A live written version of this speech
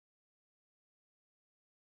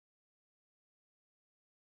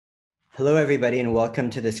Hello, everybody, and welcome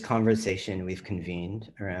to this conversation we've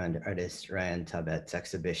convened around artist Rayyane Tabet's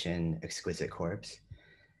exhibition, Exquisite Corpse.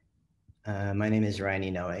 My name is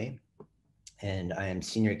Rayyane, and I am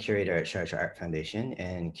Senior Curator at Sharjah Art Foundation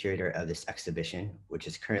and curator of this exhibition, which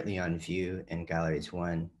is currently on view in Galleries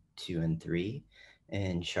 1, 2, and 3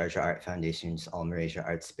 in Sharjah Art Foundation's Al Maraija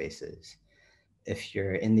Art Spaces. If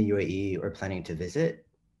you're in the UAE or planning to visit,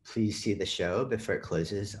 please see the show before it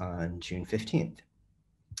closes on June 15th.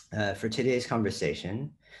 For today's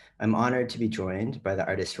conversation, I'm honored to be joined by the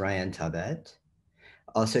artist Rayyane Tabet.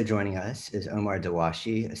 Also joining us is Omar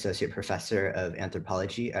Dawashi, Associate Professor of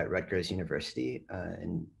Anthropology at Rutgers University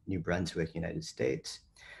in New Brunswick, United States.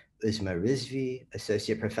 Uzma Rizvi,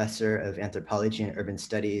 Associate Professor of Anthropology and Urban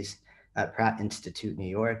Studies at Pratt Institute, New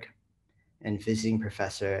York, and Visiting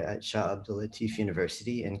Professor at Shah Abdul Latif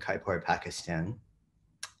University in Kaipur, Pakistan.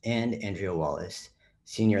 And Andrea Wallace,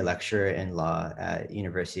 Senior Lecturer in Law at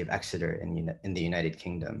University of Exeter in the United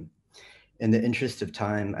Kingdom. In the interest of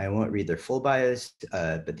time, I won't read their full bios,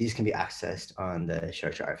 but these can be accessed on the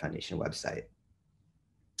Sharjah Art Foundation website.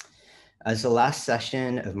 As the last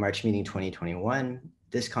session of March Meeting 2021,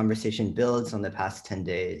 this conversation builds on the past 10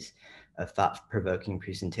 days of thought-provoking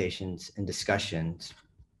presentations and discussions,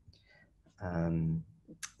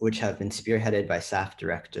 which have been spearheaded by SAF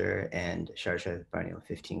Director and Sharjah Biennial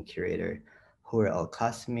 15 Curator Hour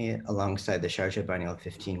Al-Qasmi alongside the Sharjah Biennial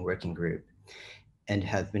 15 Working Group, and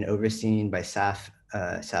have been overseen by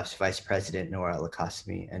SAF's Vice President Noor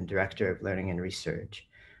Al-Qasmi and Director of Learning and Research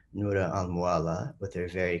Noura Al-Mualla with their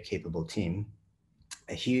very capable team.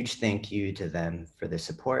 A huge thank you to them for their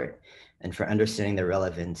support and for understanding the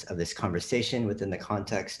relevance of this conversation within the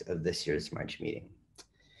context of this year's March meeting.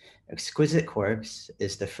 Exquisite Corpse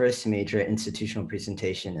is the first major institutional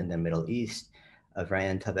presentation in the Middle East of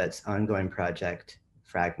Rayyane Tabet's ongoing project,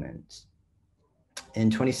 Fragments. In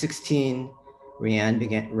 2016,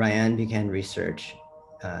 Rayyane began research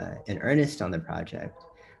in earnest on the project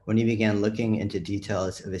when he began looking into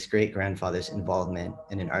details of his great-grandfather's involvement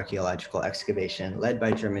in an archaeological excavation led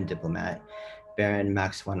by German diplomat Baron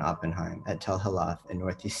Max von Oppenheim at Tel Halaf in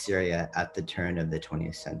northeast Syria at the turn of the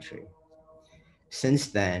 20th century. Since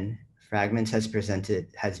then, Fragments has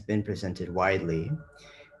been presented widely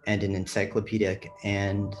and in encyclopedic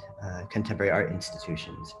and contemporary art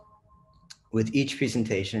institutions. With each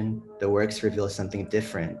presentation, the works reveal something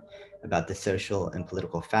different about the social and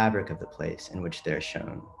political fabric of the place in which they're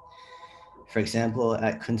shown. For example,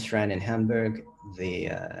 at Kunstverein in Hamburg, the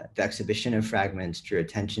exhibition of Fragments drew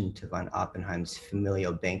attention to von Oppenheim's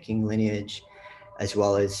familial banking lineage, as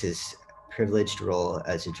well as his privileged role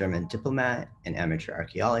as a German diplomat and amateur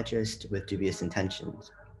archaeologist with dubious intentions.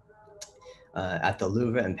 At the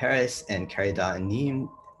Louvre in Paris and Carida in Nîmes,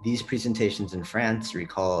 these presentations in France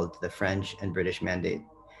recalled the French and British mandate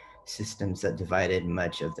systems that divided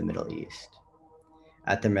much of the Middle East.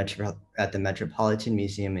 At the Metropolitan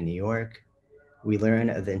Museum in New York, we learn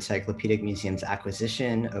of the Encyclopedic Museum's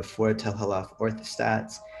acquisition of 4 Tel Halaf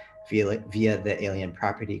orthostats via the Alien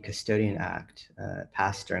Property Custodian Act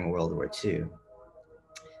passed during World War II.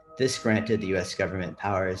 This granted the US government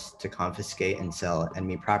powers to confiscate and sell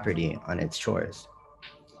enemy property on its shores.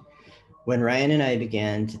 When Rayyane and I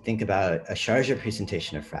began to think about a Sharjah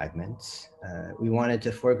presentation of Fragments, we wanted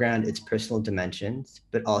to foreground its personal dimensions,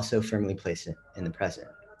 but also firmly place it in the present.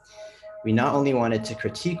 We not only wanted to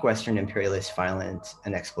critique Western imperialist violence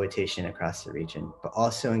and exploitation across the region, but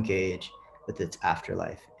also engage with its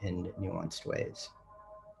afterlife in nuanced ways.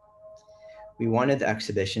 We wanted the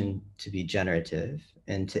exhibition to be generative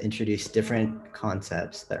and to introduce different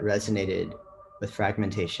concepts that resonated with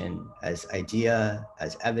fragmentation as idea,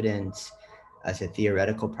 as evidence, as a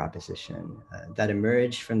theoretical proposition that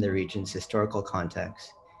emerged from the region's historical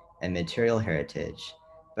context and material heritage,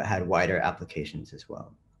 but had wider applications as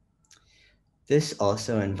well. This led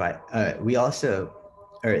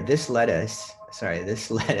us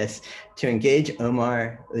to engage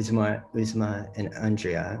Omar, Uzma, and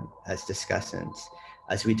Andrea as discussants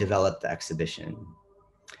as we developed the exhibition.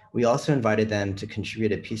 We also invited them to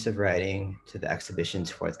contribute a piece of writing to the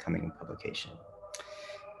exhibition's forthcoming publication.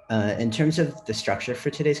 In terms of the structure for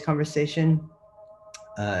today's conversation,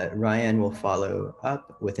 Rayyane will follow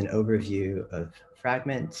up with an overview of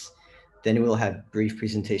Fragments. Then we'll have brief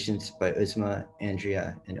presentations by Uzma,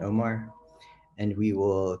 Andrea, and Omar. And we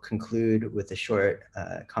will conclude with a short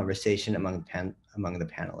conversation among the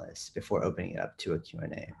panelists before opening it up to a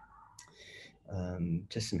Q&A.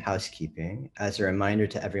 Just some housekeeping. As a reminder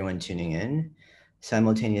to everyone tuning in,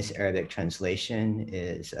 simultaneous Arabic translation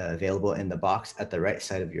is available in the box at the right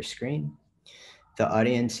side of your screen. The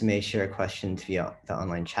audience may share questions via the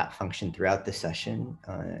online chat function throughout the session,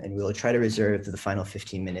 and we will try to reserve the final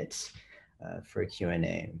 15 minutes for a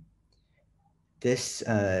Q&A.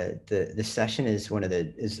 The session is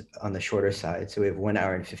on the shorter side, so we have 1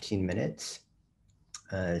 hour and 15 minutes.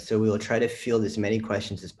 So we will try to field as many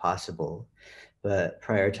questions as possible, but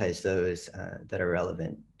prioritize those that are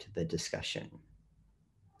relevant to the discussion.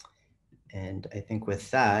 And I think with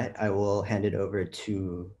that, I will hand it over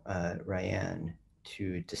to Rayyane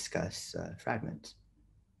to discuss fragments.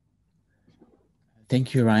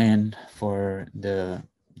 Thank you, Ryan, for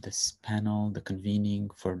this panel, the convening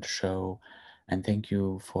for the show, and thank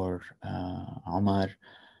you for Omar,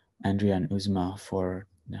 Andrea, and Uzma for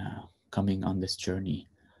coming on this journey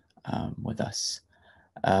with us.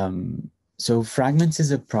 So Fragments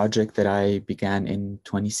is a project that I began in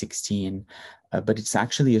 2016, but it's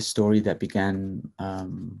actually a story that began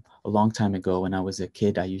a long time ago. When I was a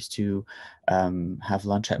kid, I used to have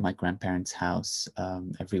lunch at my grandparents' house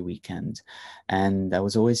every weekend. And I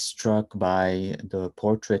was always struck by the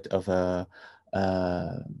portrait of a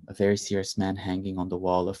very serious man hanging on the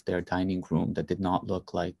wall of their dining room that did not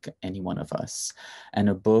look like any one of us, and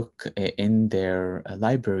a book in their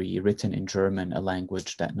library written in German, a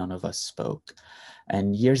language that none of us spoke.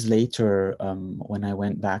 And years later, when I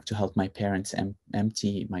went back to help my parents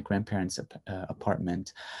empty my grandparents'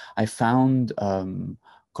 apartment, I found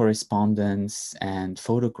correspondence and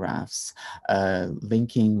photographs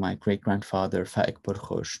linking my great-grandfather Faik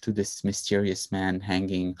Burkhosh to this mysterious man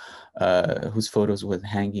hanging, whose photos were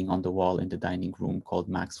hanging on the wall in the dining room, called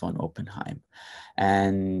Max von Oppenheim.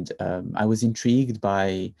 And I was intrigued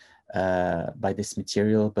by this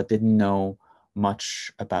material, but didn't know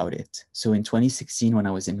much about it. So in 2016, when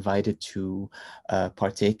I was invited to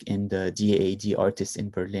partake in the DAAD Artists in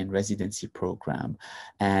Berlin residency program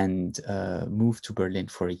and moved to Berlin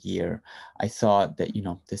for a year, I thought that, you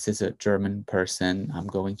know, this is a German person, I'm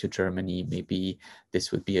going to Germany, maybe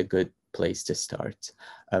this would be a good place to start.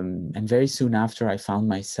 And very soon after, I found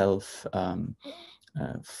myself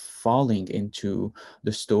falling into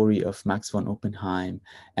the story of Max von Oppenheim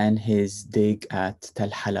and his dig at Tel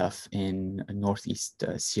Halaf in northeast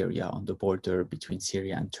Syria, on the border between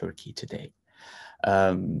Syria and Turkey today.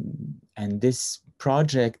 And this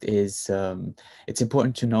project is, it's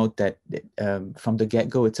important to note that from the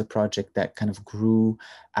get-go, it's a project that kind of grew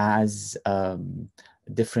as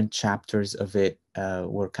different chapters of it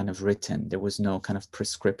were kind of written. There was no kind of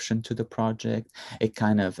prescription to the project. It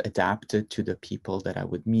kind of adapted to the people that I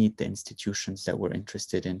would meet, the institutions that were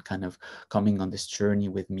interested in kind of coming on this journey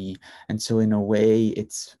with me. And so in a way,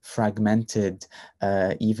 it's fragmented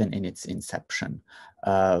even in its inception.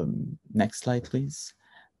 Next slide, please.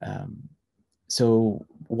 So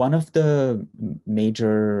one of the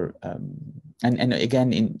major, and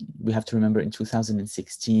again, we have to remember in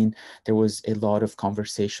 2016, there was a lot of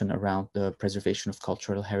conversation around the preservation of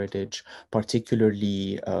cultural heritage,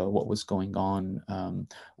 particularly what was going on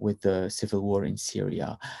with the civil war in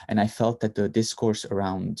Syria. And I felt that the discourse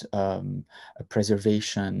around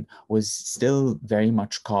preservation was still very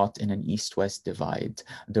much caught in an East-West divide.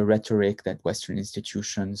 The rhetoric that Western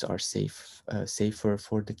institutions are safer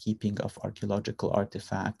for the keeping of archaeological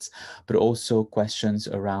artifacts, but also questions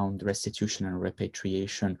around restitution and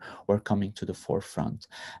repatriation were coming to the forefront.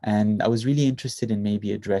 And I was really interested in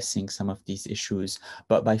maybe addressing some of these issues,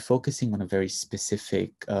 but by focusing on a very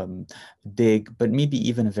specific dig, but maybe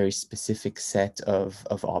even a very specific set of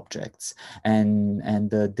objects. And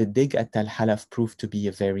the dig at Tel Halaf proved to be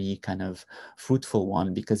a very kind of fruitful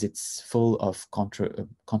one because it's full of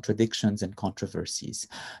contradictions and controversies.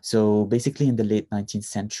 So basically in the late 19th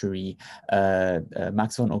century,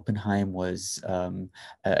 Max von Oppenheim was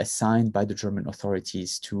assigned by the German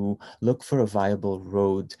authorities to look for a viable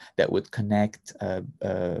road that would connect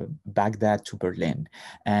Baghdad to Berlin.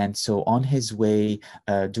 And so on his way,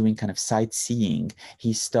 doing kind of sightseeing,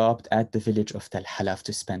 he stopped at the village of Tel Halaf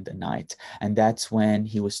to spend the night. And that's when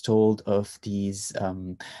he was told of these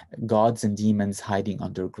gods and demons hiding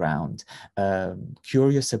underground.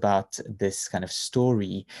 Curious about this kind of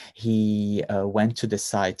story, he went to the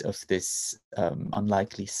site of this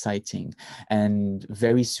unlikely sighting, and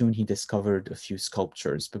very soon he discovered a few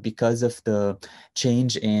sculptures. But because of the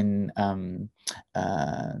change in kind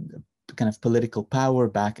of political power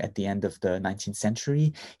back at the end of the 19th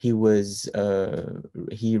century, he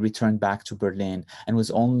returned back to Berlin and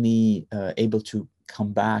was only able to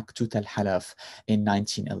come back to Tel Halaf in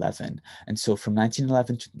 1911. And so from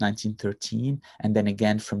 1911 to 1913, and then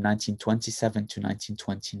again from 1927 to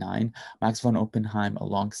 1929, Max von Oppenheim,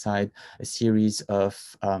 alongside a series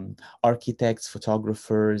of architects,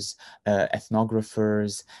 photographers,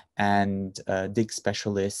 ethnographers, and dig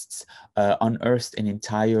specialists, unearthed an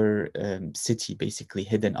entire city basically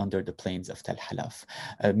hidden under the plains of Tel Halaf.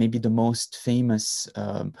 Maybe the most famous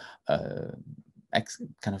kind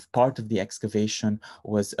of part of the excavation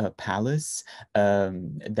was a palace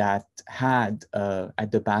that had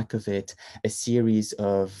at the back of it a series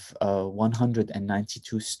of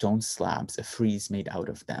 192 stone slabs, a frieze made out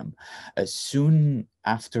of them. Soon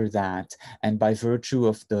after that, and by virtue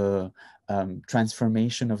of the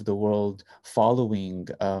transformation of the world following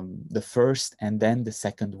the First and then the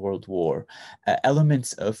Second World War,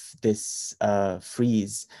 elements of this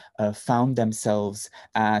frieze found themselves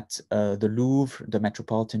at the Louvre, the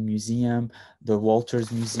Metropolitan Museum, the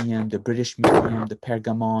Walters Museum, the British Museum, the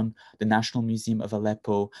Pergamon, the National Museum of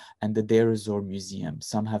Aleppo, and the Deir ez-Zor Museum.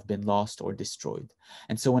 Some have been lost or destroyed.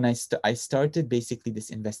 And so when I started basically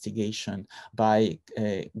this investigation by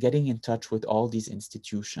getting in touch with all these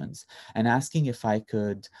institutions and asking if I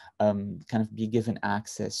could kind of be given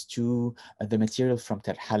access to the material from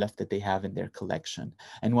Tel Halaf that they have in their collection.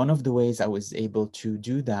 And one of the ways I was able to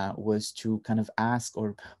do that was to kind of ask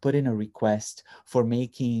or put in a request for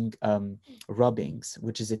making rubbings,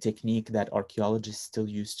 which is a technique that archaeologists still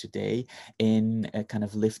use today in kind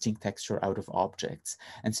of lifting texture out of objects.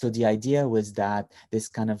 And so the idea was that this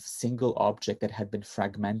kind of single object that had been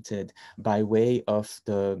fragmented by way of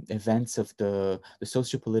the events of the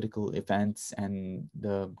socio-political events and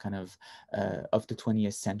the kind of the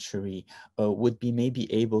 20th century would be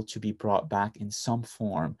maybe able to be brought back in some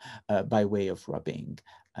form by way of rubbing.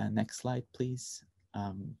 Next slide, please.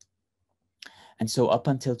 And so up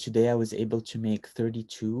until today, I was able to make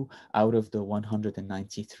 32 out of the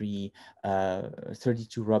 193,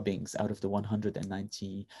 32 rubbings out of the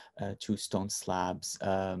 192 stone slabs.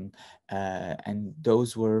 And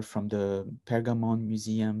those were from the Pergamon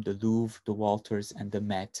Museum, the Louvre, the Walters, and the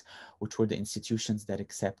Met, which were the institutions that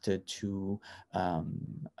accepted to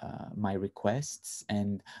my requests.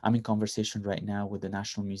 And I'm in conversation right now with the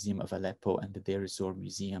National Museum of Aleppo and the Deir ez-Zor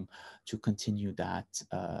Museum to continue that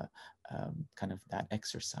kind of that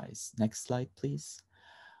exercise. Next slide, please.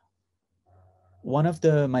 One of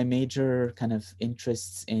my major kind of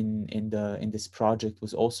interests in this project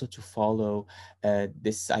was also to follow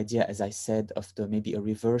this idea, as I said, of maybe a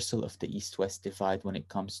reversal of the East-West divide when it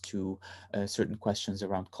comes to certain questions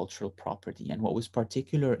around cultural property. And what was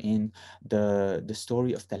particular in the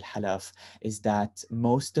story of Tel Halaf is that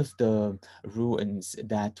most of the ruins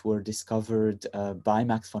that were discovered by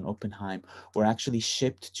Max von Oppenheim were actually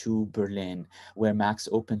shipped to Berlin, where Max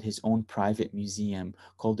opened his own private museum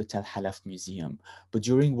called the Tel Halaf Museum. But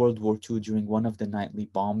during World War II, during one of the nightly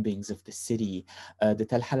bombings of the city, the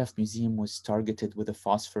Tel Halaf Museum was targeted with a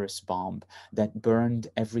phosphorus bomb that burned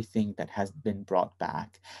everything that has been brought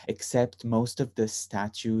back, except most of the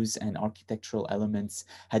statues and architectural elements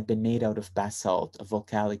had been made out of basalt, a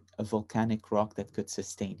volcanic rock that could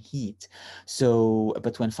sustain heat. So,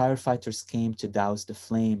 but when firefighters came to douse the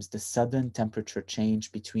flames, the sudden temperature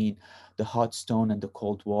change between the hot stone and the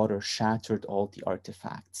cold water shattered all the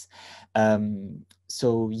artifacts.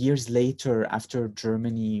 So years later, after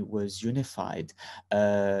Germany was unified,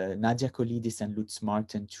 Nadia Kolidis and Lutz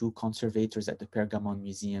Martin, two conservators at the Pergamon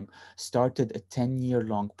Museum, started a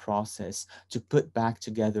 10-year-long process to put back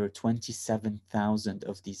together 27,000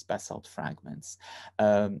 of these basalt fragments.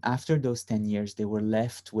 After those 10 years, they were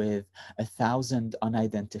left with 1,000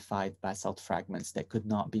 unidentified basalt fragments that could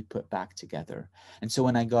not be put back together. And so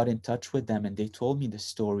when I got in touch with them and they told me the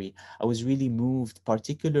story, I was really moved,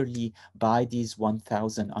 particularly by these 1,000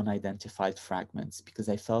 unidentified fragments, because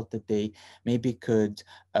I felt that they maybe could,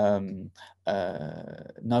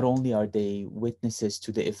 not only are they witnesses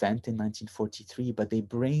to the event in 1943, but they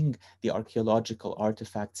bring the archaeological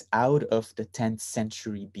artifacts out of the 10th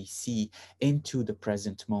century BC into the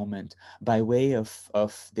present moment by way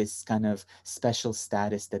of this kind of special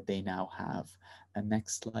status that they now have. And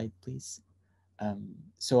next slide, please.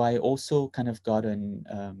 So I also kind of got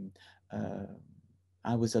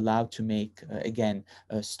I was allowed to make, again,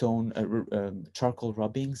 stone charcoal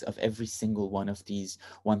rubbings of every single one of these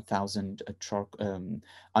 1,000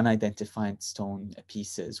 unidentified stone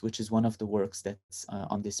pieces, which is one of the works that's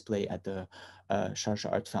on display at the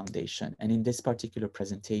Sharjah Art Foundation. And in this particular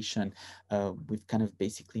presentation, we've kind of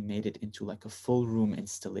basically made it into like a full room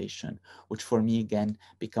installation, which for me, again,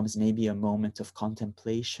 becomes maybe a moment of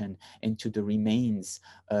contemplation into the remains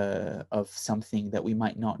of something that we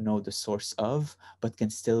might not know the source of, but can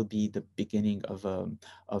still be the beginning of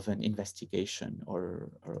an investigation or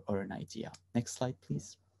an idea. Next slide,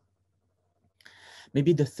 please.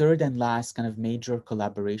 Maybe the third and last kind of major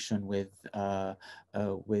collaboration with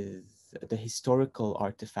the historical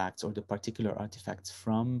artifacts or the particular artifacts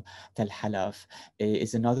from Tel Halaf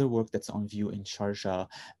is another work that's on view in Sharjah,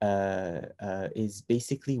 is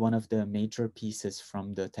basically one of the major pieces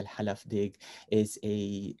from the Tel Halaf dig is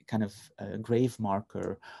a kind of grave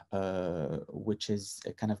marker, which is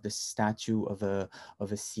a kind of the statue of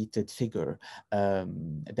a seated figure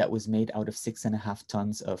that was made out of 6.5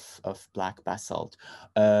 tons of black basalt.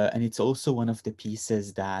 And it's also one of the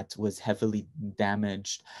pieces that was heavily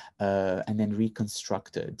damaged and then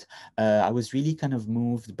reconstructed. I was really kind of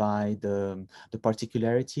moved by the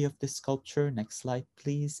particularity of this sculpture. Next slide,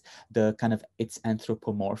 please. The kind of its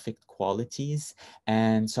anthropomorphic qualities.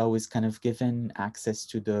 And so I was kind of given access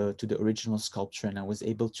to the original sculpture, and I was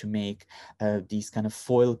able to make these kind of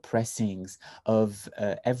foil pressings of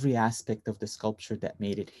every aspect of the sculpture that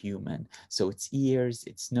made it human. So its ears,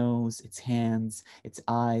 its nose, its hands, its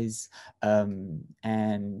eyes,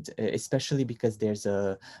 and especially because there's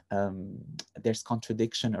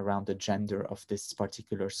contradiction around the gender of this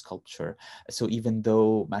particular sculpture. So even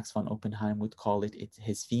though Max von Oppenheim would call it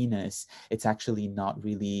his Venus, it's actually not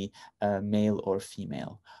really male or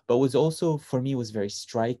female. But what was also for me was very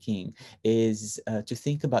striking is to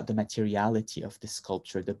think about the materiality of the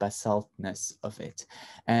sculpture, the basaltness of it.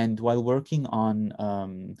 And while working on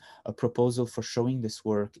a proposal for showing this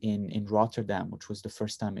work in Rotterdam, which was the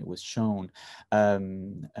first time it was shown,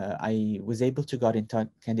 I was able to get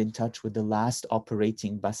in touch with the last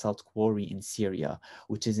operating basalt quarry in Syria,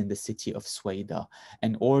 which is in the city of Sueda,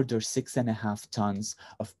 and order 6.5 tons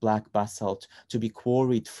of black basalt to be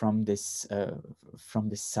quarried from this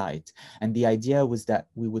site. And the idea was that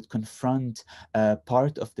we would confront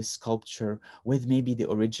part of the sculpture with maybe the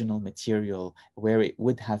original material where it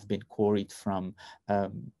would have been quarried from,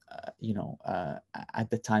 at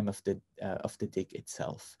the time of the dig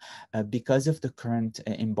itself. Because of the current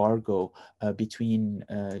embargo between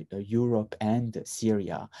Europe and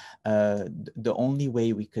Syria, the only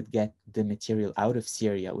way we could get the material out of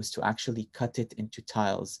Syria was to actually cut it into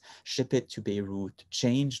tiles, ship it to Beirut,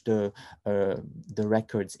 change the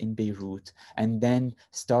records in Beirut, and then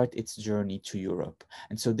start its journey to Europe.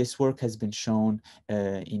 And so this work has been shown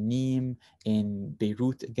in Nîmes, in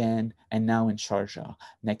Beirut again, and now in Sharjah.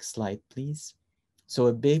 Next slide, please. So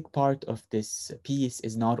a big part of this piece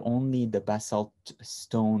is not only the basalt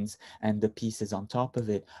stones and the pieces on top of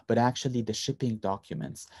it, but actually the shipping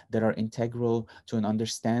documents that are integral to an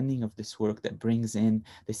understanding of this work that brings in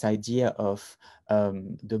this idea of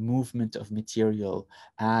the movement of material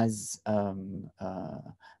as part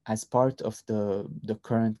of the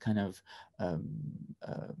current kind of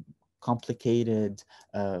complicated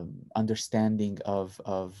understanding of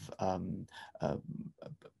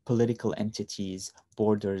political entities,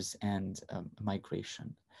 borders, and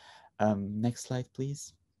migration. Next slide,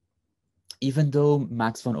 please. Even though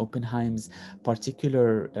Max von Oppenheim's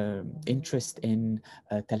particular interest in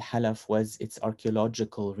Tel Halaf was its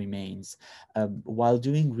archaeological remains, while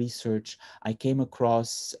doing research, I came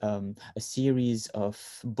across a series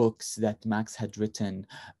of books that Max had written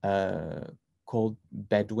called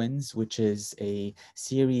Bedouins, which is a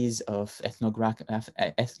series of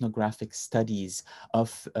ethnographic studies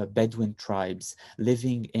of Bedouin tribes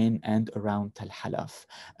living in and around Tel Halaf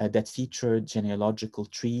that featured genealogical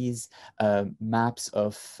trees, maps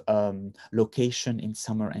of location in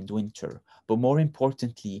summer and winter. But more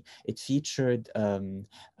importantly, it featured kind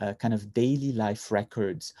of daily life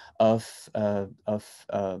records of kind of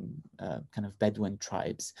Bedouin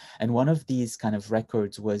tribes. And one of these kind of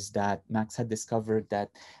records was that Max had discovered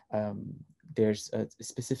that there's a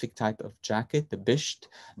specific type of jacket, the bisht,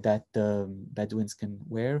 that the Bedouins can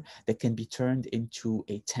wear that can be turned into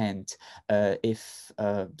a tent if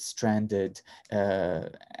stranded,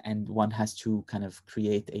 and one has to kind of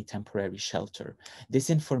create a temporary shelter. This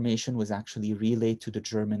information was actually relayed to the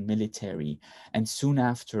German military, and soon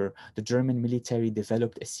after, the German military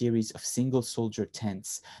developed a series of single soldier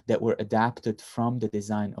tents that were adapted from the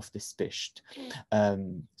design of this bisht.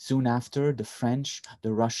 Soon after, the French,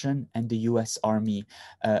 the Russian, and the US Army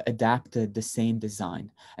adapted the same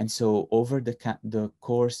design. And so over the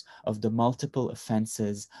course of the multiple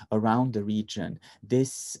offenses around the region,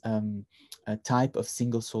 this type of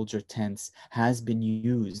single soldier tents has been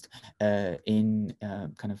used in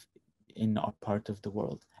kind of in our part of the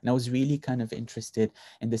world. And I was really kind of interested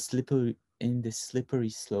in the slippery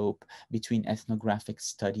slope between ethnographic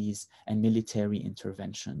studies and military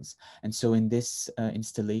interventions. And so in this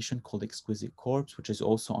installation called Exquisite Corpse, which is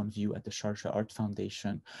also on view at the Sharjah Art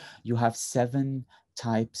Foundation, you have 7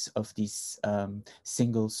 types of these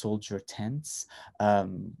single soldier tents.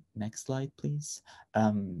 Next slide, please.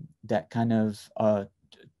 That kind of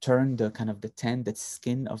turn the kind of the tent, the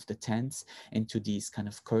skin of the tents into these kind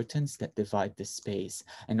of curtains that divide the space.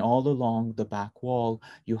 And all along the back wall,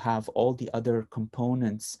 you have all the other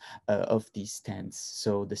components of these tents.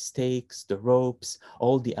 So the stakes, the ropes,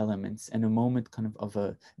 all the elements, and a moment kind of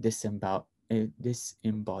a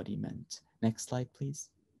disembodiment. Next slide, please.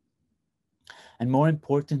 And more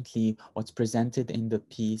importantly, what's presented in the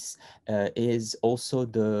piece is also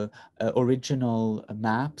the original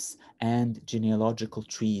maps and genealogical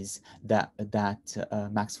trees that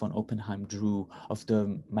Max von Oppenheim drew of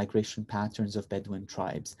the migration patterns of Bedouin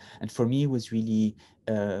tribes. And for me, it was really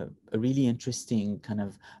a really interesting kind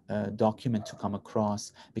of document to come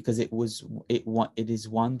across, because it is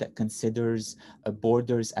one that considers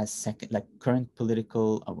borders as second, like current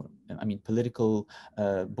political, political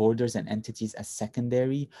borders and entities as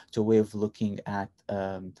secondary to a way of looking at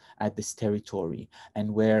this territory,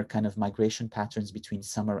 and where kind of migration patterns between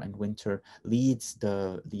summer and winter leads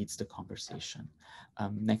the conversation.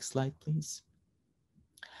 Next slide, please.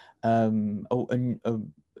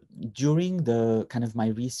 During the kind of my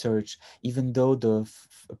research, even though the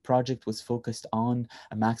project was focused on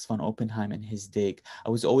Max von Oppenheim and his dig, I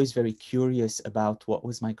was always very curious about what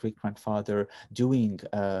was my great-grandfather doing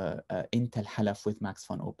in Tel Halaf with Max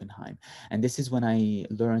von Oppenheim. And this is when I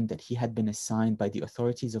learned that he had been assigned by the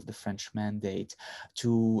authorities of the French Mandate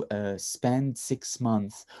to spend 6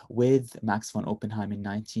 months with Max von Oppenheim in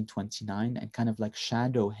 1929 and kind of like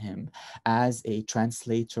shadow him as a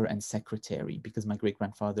translator and secretary, because my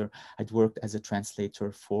great-grandfather had worked as a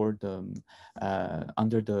translator for the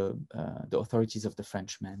under the authorities of the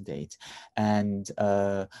French Mandate. And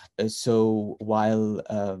so while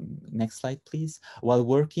next slide, please. While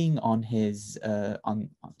working on his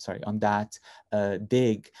on that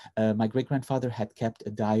dig, my great-grandfather had kept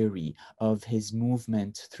a diary of his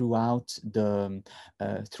movement throughout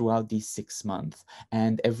throughout these 6 months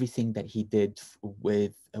and everything that he did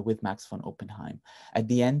with Max von Oppenheim. At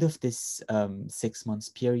the end of this 6 months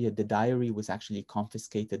period, the diary was actually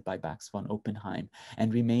confiscated by Max von Oppenheim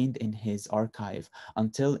and remained in his archive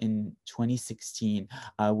until in 2016,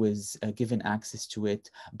 I was given access to it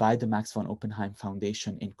by the Max von Oppenheim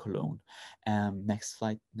Foundation in Cologne. Next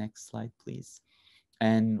slide, please.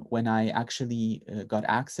 And when I actually got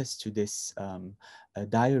access to this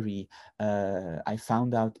diary, I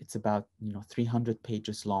found out it's about 300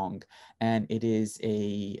 pages long, and it is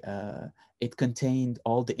it contained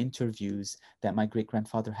all the interviews that my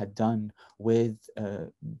great-grandfather had done with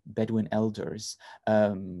Bedouin elders,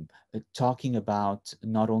 talking about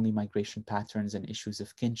not only migration patterns and issues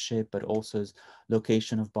of kinship, but also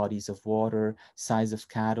location of bodies of water, size of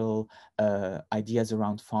cattle, ideas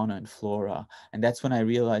around fauna and flora. And that's when I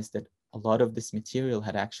realized that a lot of this material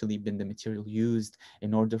had actually been the material used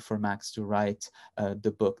in order for Max to write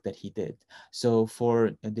the book that he did. So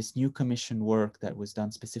for this new commission work that was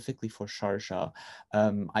done specifically for Sharjah,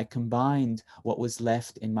 I combined what was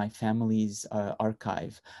left in my family's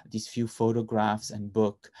archive, these few photographs and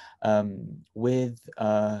book, with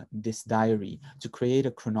this diary to create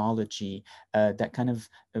a chronology that kind of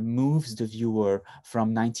moves the viewer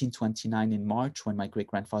from 1929 in March, when my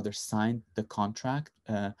great-grandfather signed the contract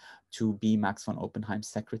to be Max von Oppenheim's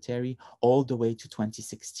secretary, all the way to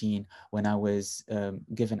 2016, when I was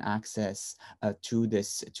given access to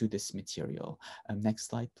this material. Next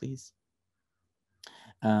slide, please.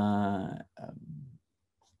 Next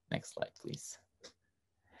slide, please.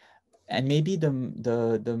 And maybe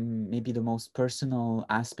maybe the most personal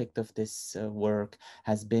aspect of this work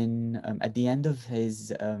has been at the end of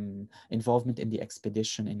his involvement in the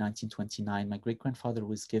expedition in 1929. My great-grandfather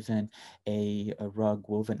was given a rug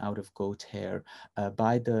woven out of goat hair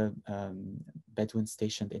by the Bedouin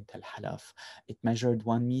stationed in Tel Halaf. It measured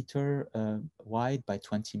 1 meter wide by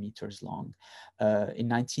 20 meters long. In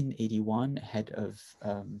 1981, head of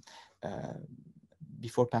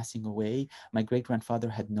before passing away, my great-grandfather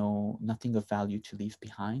had nothing of value to leave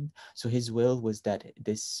behind. So his will was that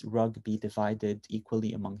this rug be divided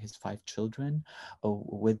equally among his 5 children,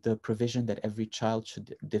 with the provision that every child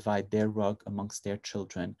should divide their rug amongst their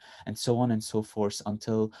children, and so on and so forth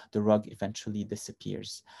until the rug eventually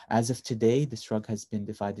disappears. As of today, this rug has been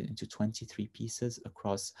divided into 23 pieces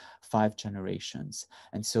across 5 generations.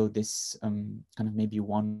 And so this kind of maybe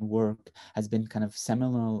one work has been kind of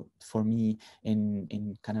seminal for me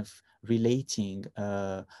in kind of relating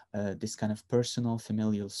this kind of personal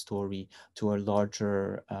familial story to a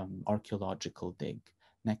larger archaeological dig.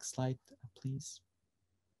 Next slide, please.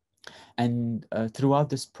 And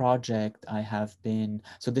throughout this project, I have been,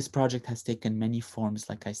 so this project has taken many forms,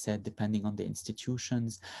 like I said, depending on the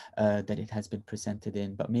institutions that it has been presented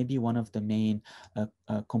in. But maybe one of the main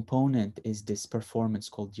component is this performance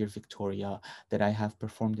called Dear Victoria that I have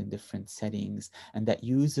performed in different settings, and that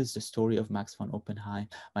uses the story of Max von Oppenheim,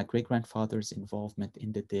 my great-grandfather's involvement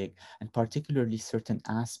in the dig, and particularly certain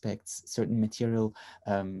aspects, certain material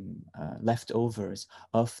leftovers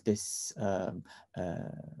of this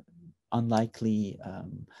unlikely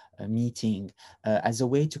meeting as a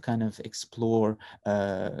way to kind of explore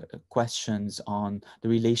questions on the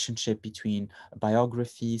relationship between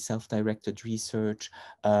biography, self-directed research,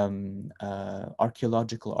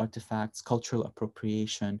 archaeological artifacts, cultural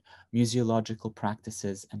appropriation, museological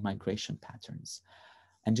practices, and migration patterns.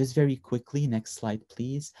 And just very quickly, next slide,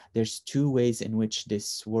 please. There's 2 ways in which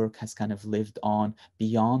this work has kind of lived on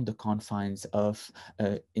beyond the confines of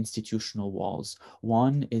institutional walls.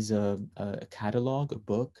 One is a catalog, a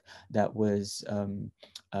book that was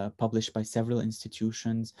published by several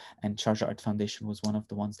institutions, and Sharjah Art Foundation was one of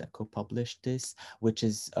the ones that co-published this, which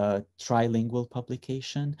is a trilingual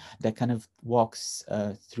publication that kind of walks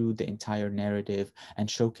through the entire narrative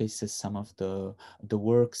and showcases some of the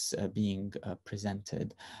works being presented.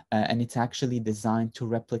 And it's actually designed to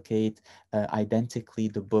replicate identically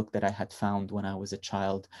the book that I had found when I was a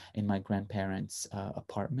child in my grandparents'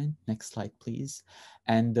 apartment. Next slide, please.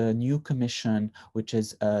 And the new commission, which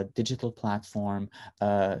is a digital platform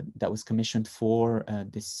that was commissioned for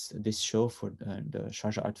this show, for the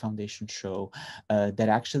Sharjah Art Foundation show, that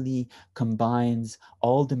actually combines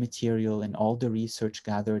all the material and all the research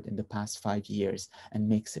gathered in the past 5 years and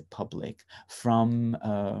makes it public, from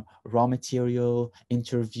raw material,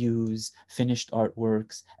 interviews, finished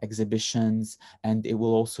artworks, exhibitions, and it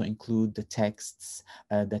will also include the texts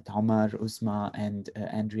that Omar, Uzma, and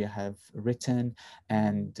Andrea have written,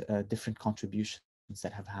 and different contributions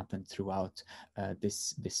that have happened throughout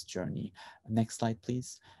this journey. Next slide,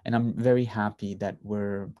 please. And I'm very happy that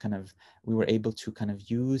we were able to kind of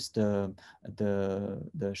use the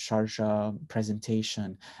Sharjah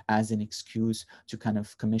presentation as an excuse to kind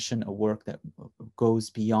of commission a work that goes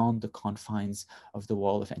beyond the confines of the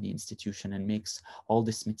wall of any institution and makes all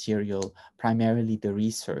this material, primarily the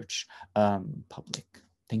research, public.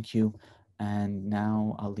 Thank you. And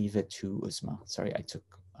now I'll leave it to Uzma. Sorry, I took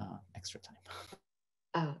extra time.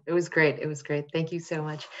 Oh, it was great. It was great. Thank you so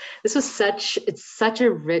much. This was it's such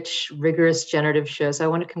a rich, rigorous, generative show. So I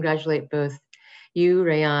want to congratulate both you,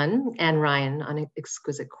 Rayyane, and Ryan on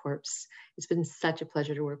Exquisite Corpse. It's been such a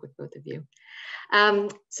pleasure to work with both of you.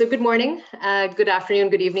 So good morning, good afternoon,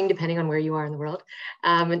 good evening, depending on where you are in the world.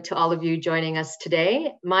 And to all of you joining us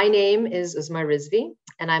today, my name is Uzma Rizvi,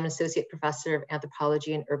 and I'm an Associate Professor of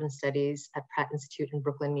Anthropology and Urban Studies at Pratt Institute in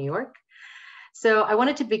Brooklyn, New York. So I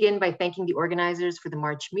wanted to begin by thanking the organizers for the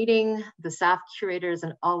March meeting, the SAF curators,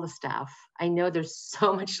 and all the staff. I know there's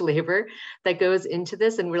so much labor that goes into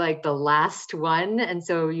this, and we're like the last one. And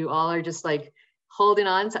so you all are just like holding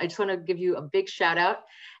on. So I just want to give you a big shout out,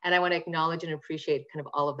 and I want to acknowledge and appreciate kind of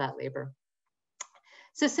all of that labor.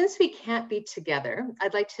 So since we can't be together,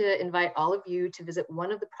 I'd like to invite all of you to visit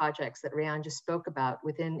one of the projects that Rayyane just spoke about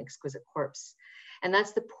within Exquisite Corpse. And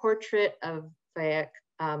that's the portrait of Faik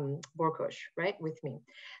Borkosh, right, with me.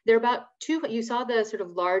 There are about you saw the sort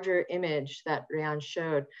of larger image that Rayyane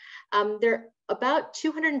showed. There are about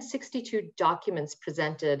 262 documents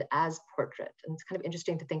presented as portrait. And it's kind of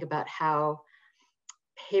interesting to think about how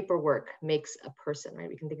paperwork makes a person, right?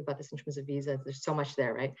 We can think about this in terms of visas. There's so much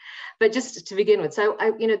there, right? But just to begin with, so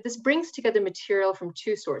this brings together material from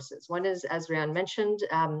 2 sources. One is, as Rayyane mentioned,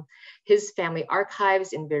 his family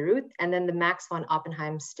archives in Beirut, and then the Max von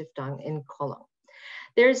Oppenheim Stiftung in Cologne.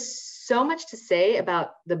 There's so much to say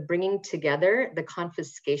about the bringing together, the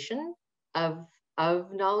confiscation of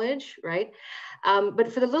knowledge, right?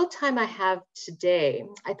 But for the little time I have today,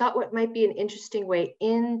 I thought what might be an interesting way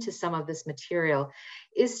into some of this material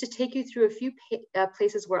is to take you through a few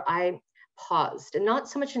places where I paused, and not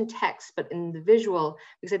so much in text, but in the visual,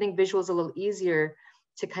 because I think visual is a little easier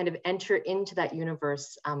to kind of enter into that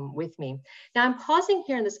universe with me. Now I'm pausing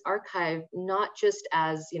here in this archive, not just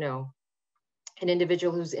as, you know, an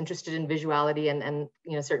individual who's interested in visuality and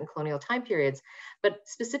you know, certain colonial time periods, but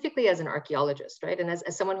specifically as an archaeologist, right? And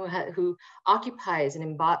as someone who occupies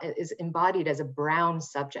and is embodied as a brown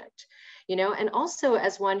subject, you know, and also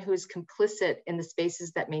as one who is complicit in the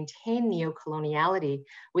spaces that maintain neo-coloniality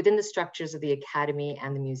within the structures of the academy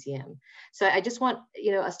and the museum. So I just want,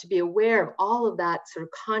 you know, us to be aware of all of that sort of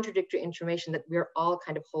contradictory information that we're all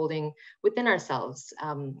kind of holding within ourselves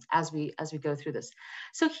as we go through this.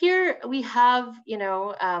 So here we have, you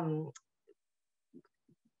know,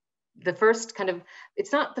 the first kind of,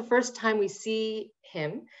 it's not the first time we see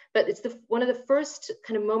him, but it's one of the first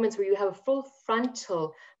kind of moments where you have a full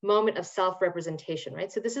frontal moment of self-representation,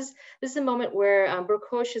 right? So this is a moment where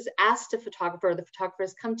Berkosh has asked a photographer, the photographer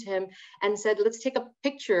has come to him and said, let's take a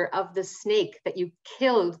picture of the snake that you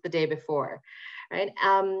killed the day before, right?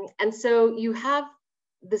 And so you have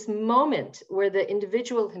this moment where the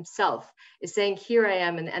individual himself is saying, here I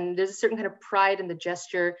am, and there's a certain kind of pride in the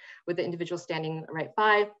gesture with the individual standing right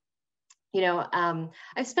by. You know,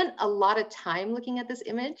 I've spent a lot of time looking at this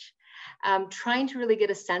image, trying to really get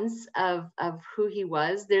a sense of who he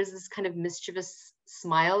was. There's this kind of mischievous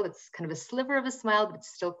smile. It's kind of a sliver of a smile, but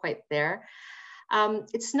it's still quite there.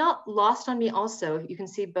 It's not lost on me also, you can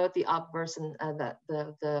see both the obverse and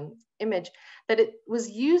the image, that it was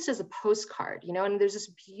used as a postcard, you know, and there's this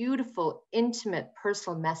beautiful, intimate,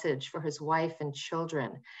 personal message for his wife and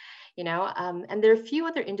children. You know, and there are a few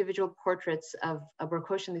other individual portraits of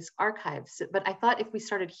Berkosh in these archives, but I thought if we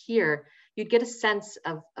started here, you'd get a sense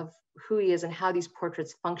of who he is and how these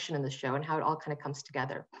portraits function in the show and how it all kind of comes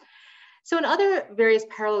together. So in other various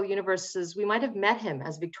parallel universes, we might have met him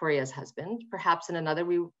as Victoria's husband. Perhaps in another,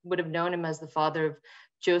 we would have known him as the father of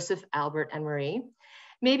Joseph, Albert, and Marie.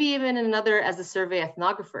 Maybe even in another as the survey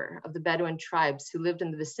ethnographer of the Bedouin tribes who lived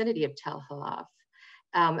in the vicinity of Tel Halaf.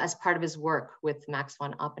 As part of his work with Max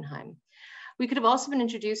von Oppenheim. We could have also been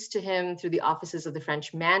introduced to him through the offices of the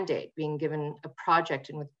French Mandate, being given a project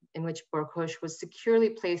in which Berkosh was securely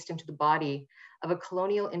placed into the body of a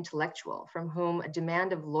colonial intellectual from whom a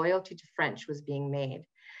demand of loyalty to French was being made.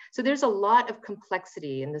 So there's a lot of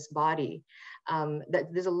complexity in this body, that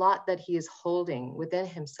there's a lot that he is holding within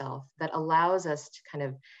himself that allows us to kind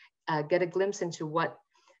of get a glimpse into what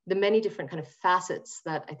the many different kind of facets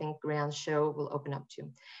that I think Rayyane's show will open up to.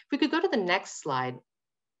 If we could go to the next slide.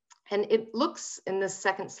 And it looks in this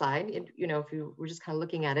second slide, you know, if you were just kind of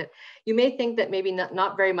looking at it, you may think that maybe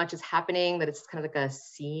not very much is happening, that it's kind of like a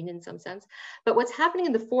scene in some sense. But what's happening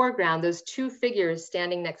in the foreground, those two figures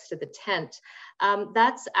standing next to the tent,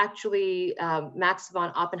 that's actually Max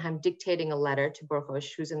von Oppenheim dictating a letter to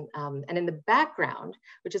Berkosh, who's in, and in the background,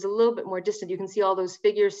 which is a little bit more distant, you can see all those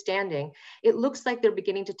figures standing. It looks like they're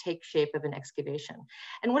beginning to take shape of an excavation.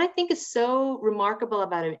 And what I think is so remarkable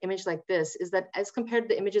about an image like this is that as compared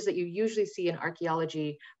to the images that you usually see in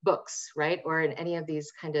archaeology books, right? Or in any of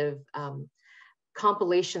these kind of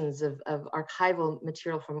compilations of archival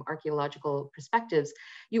material from archaeological perspectives,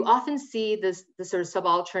 you often see this sort of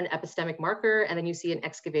subaltern epistemic marker, and then you see an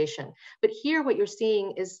excavation. But here what you're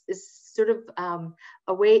seeing is sort of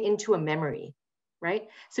a way into a memory, right?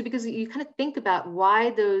 So because you kind of think about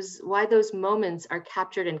why those moments are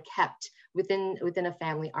captured and kept within a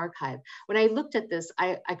family archive. When I looked at this,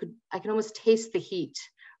 I could almost taste the heat,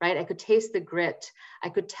 right? I could taste the grit. I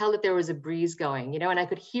could tell that there was a breeze going, you know, and I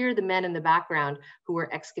could hear the men in the background who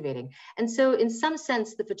were excavating. And so in some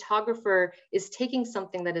sense, the photographer is taking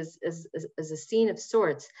something that is a scene of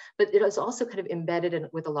sorts, but it is also kind of embedded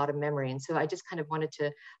with a lot of memory. And so I just kind of wanted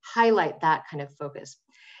to highlight that kind of focus.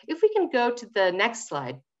 If we can go to the next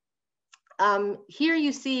slide. Here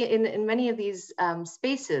you see in many of these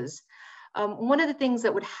spaces, one of the things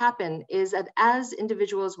that would happen is that as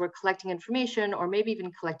individuals were collecting information or maybe even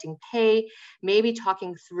collecting pay, maybe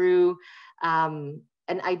talking through an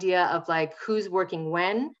idea of like who's working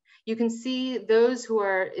when, you can see those who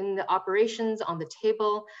are in the operations on the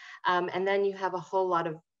table, and then you have a whole lot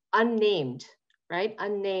of unnamed, right?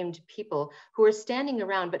 Unnamed people who are standing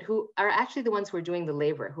around, but who are actually the ones who are doing the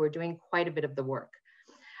labor, who are doing quite a bit of the work.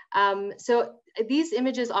 So these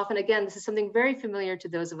images often, again, this is something very familiar to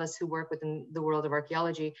those of us who work within the world of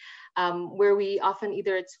archaeology, where we often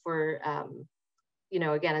either it's for, you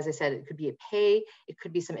know, again, as I said, it could be a pay, it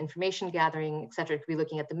could be some information gathering, et cetera. It could be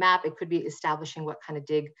looking at the map. It could be establishing what kind of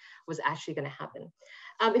dig was actually going to happen.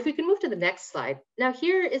 If we can move to the next slide. Now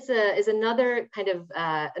here is another kind of,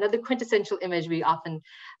 another quintessential image we often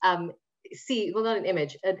see, well, not an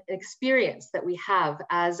image, an experience that we have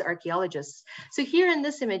as archaeologists. So here in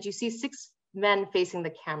this image, you see 6 men facing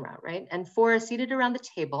the camera, right? And 4 are seated around the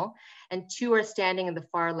table and 2 are standing in the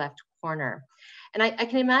far left corner. And I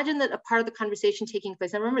can imagine that a part of the conversation taking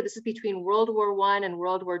place, and remember, this is between World War I and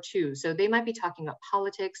World War II. So they might be talking about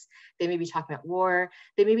politics, they may be talking about war,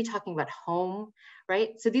 they may be talking about home,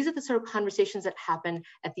 right? So these are the sort of conversations that happen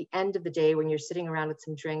at the end of the day when you're sitting around with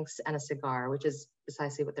some drinks and a cigar, which is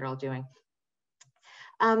precisely what they're all doing.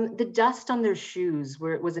 The dust on their shoes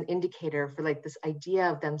was an indicator for like this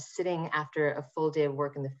idea of them sitting after a full day of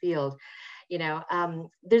work in the field. You know,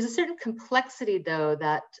 there's a certain complexity though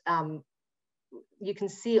that you can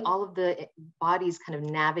see all of the bodies kind of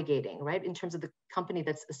navigating, right, in terms of the company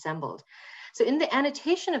that's assembled. So in the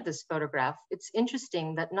annotation of this photograph, it's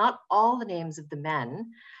interesting that not all the names of the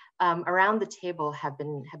men around the table have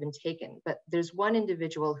been taken, but there's one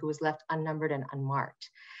individual who was left unnumbered and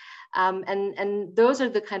unmarked. And those are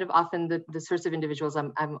the kind of often the sorts of individuals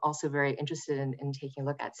I'm also very interested in taking a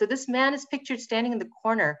look at. So this man is pictured standing in the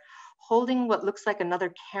corner, holding what looks like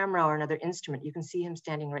another camera or another instrument. You can see him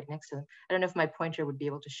standing right next to him. I don't know if my pointer would be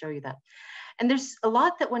able to show you that. And there's a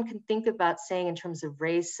lot that one can think about saying in terms of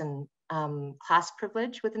race and class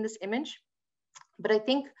privilege within this image. But I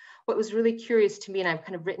think what was really curious to me, and I've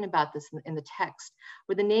kind of written about this in the text,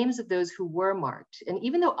 were the names of those who were marked. And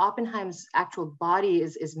even though Oppenheim's actual body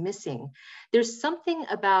is missing, there's something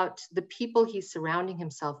about the people he's surrounding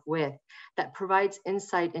himself with that provides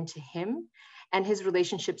insight into him and his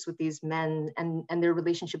relationships with these men and their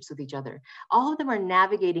relationships with each other. All of them are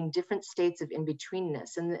navigating different states of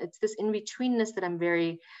in-betweenness. And it's this in-betweenness that I'm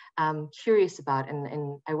very curious about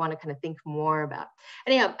and I want to kind of think more about.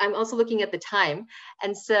 Anyhow, I'm also looking at the time.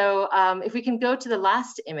 And so if we can go to the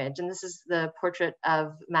last image, and this is the portrait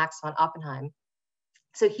of Max von Oppenheim.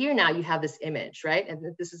 So here now you have this image, right?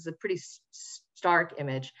 And this is a pretty stark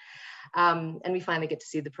image. And we finally get to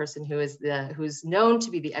see the person who's known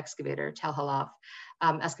to be the excavator, Tel Halaf,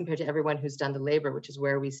 as compared to everyone who's done the labor, which is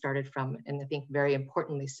where we started from, and I think very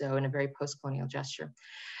importantly so in a very post-colonial gesture.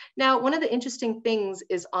 Now, one of the interesting things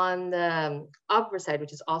is on the obverse side,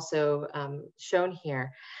 which is also shown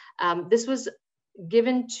here. This was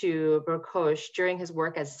given to Burgos during his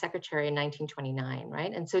work as secretary in 1929,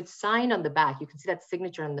 right? And so it's signed on the back. You can see that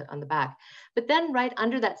signature on the back. But then right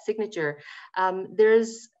under that signature,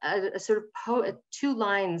 there's a sort of 2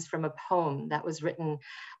 lines from a poem that was written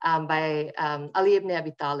by Ali ibn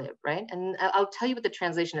Abi Talib, right? And I'll tell you what the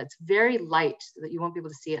translation is. It's very light so that you won't be able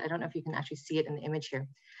to see it. I don't know if you can actually see it in the image here.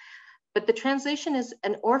 But the translation is,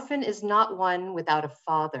 an orphan is not one without a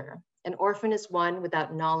father. An orphan is one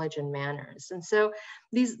without knowledge and manners. And so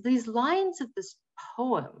these lines of this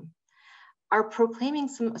poem are proclaiming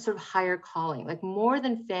some sort of higher calling, like more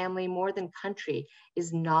than family, more than country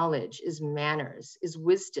is knowledge, is manners, is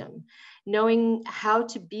wisdom. Knowing how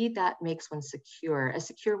to be that makes one secure, as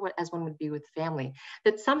secure as one would be with family.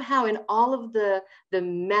 That somehow in all of the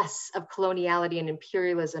mess of coloniality and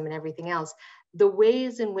imperialism and everything else, the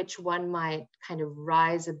ways in which one might kind of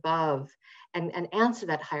rise above and answer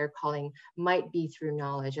that higher calling might be through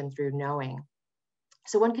knowledge and through knowing.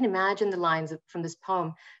 So one can imagine the lines from this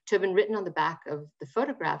poem to have been written on the back of the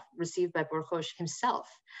photograph received by Burgos himself.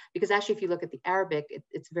 Because actually, if you look at the Arabic,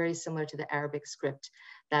 it's very similar to the Arabic script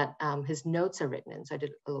that his notes are written in. So I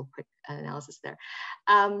did a little quick analysis there.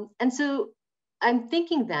 And so I'm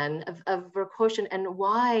thinking then of Burgos and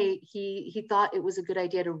why he thought it was a good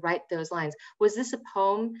idea to write those lines. Was this a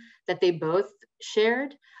poem that they both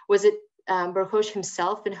shared? Was it Burgos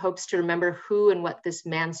himself in hopes to remember who and what this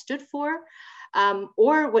man stood for?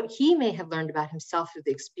 Or what he may have learned about himself through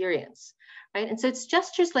the experience, right? And so it's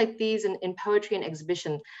gestures like these in poetry and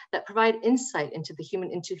exhibition that provide insight into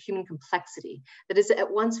human complexity that is at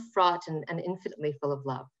once fraught and infinitely full of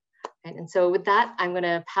love. Right? And so with that, I'm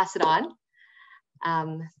gonna pass it on.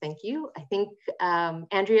 Thank you. I think,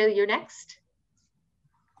 Andrea, you're next.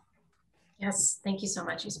 Yes, thank you so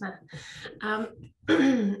much, Isma.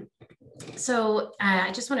 So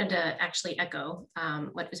I just wanted to actually echo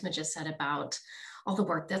what Isma just said about all the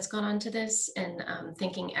work that's gone on to this and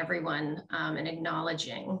thanking everyone and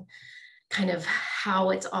acknowledging kind of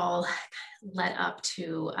how it's all led up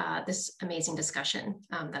to this amazing discussion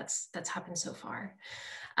that's happened so far.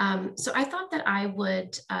 So I thought that I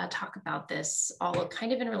would talk about this all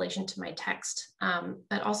kind of in relation to my text,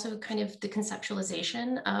 but also kind of the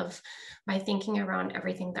conceptualization of my thinking around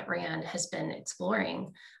everything that Rayyane has been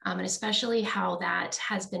exploring, and especially how that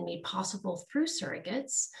has been made possible through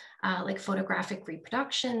surrogates, like photographic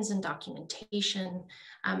reproductions and documentation.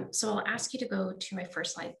 So I'll ask you to go to my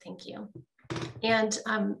first slide, thank you. And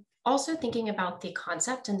also thinking about the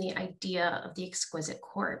concept and the idea of the exquisite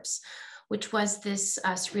corpse. which was this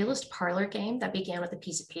surrealist parlor game that began with a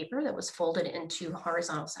piece of paper that was folded into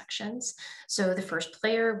horizontal sections. So the first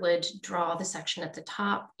player would draw the section at the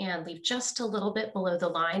top and leave just a little bit below the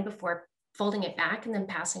line before folding it back and then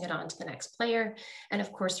passing it on to the next player. And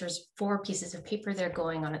of course, there's 4 pieces of paper there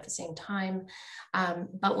going on at the same time.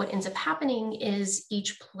 But what ends up happening is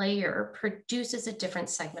each player produces a different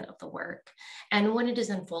segment of the work. And when it is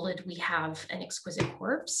unfolded, we have an exquisite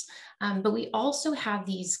corpse, but we also have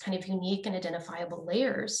these kind of unique and identifiable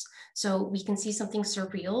layers. So we can see something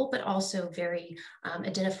surreal, but also very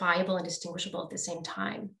identifiable and distinguishable at the same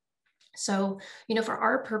time. So, for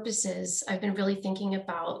our purposes, I've been really thinking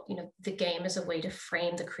about, the game as a way to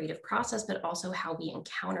frame the creative process, but also how we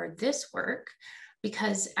encounter this work,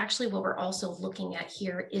 because actually what we're also looking at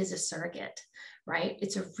here is a surrogate, right?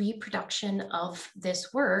 It's a reproduction of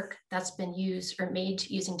this work that's been used or made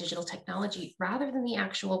using digital technology rather than the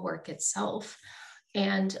actual work itself.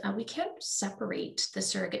 And we can't separate the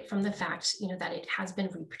surrogate from the fact, that it has been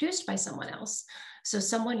reproduced by someone else. So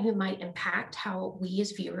someone who might impact how we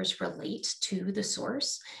as viewers relate to the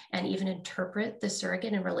source and even interpret the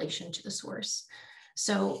surrogate in relation to the source.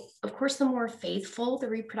 So of course, the more faithful the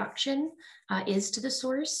reproduction is to the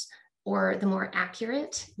source, or the more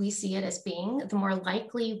accurate we see it as being, the more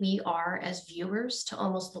likely we are as viewers to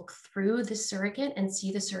almost look through the surrogate and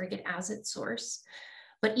see the surrogate as its source.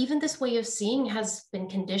 But even this way of seeing has been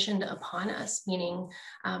conditioned upon us, meaning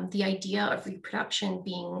the idea of reproduction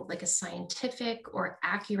being like a scientific or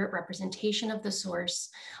accurate representation of the source,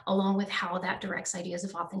 along with how that directs ideas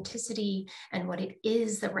of authenticity and what it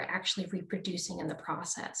is that we're actually reproducing in the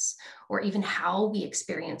process, or even how we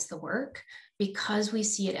experience the work, because we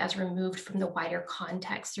see it as removed from the wider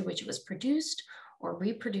context through which it was produced or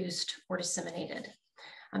reproduced or disseminated.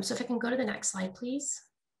 So if I can go to the next slide, please.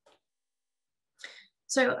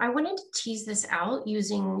 So I wanted to tease this out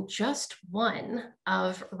using just one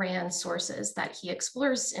of Rand's sources that he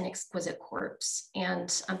explores in Exquisite Corpse,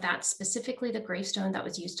 and that's specifically the gravestone that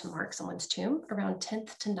was used to mark someone's tomb around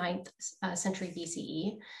 10th to 9th century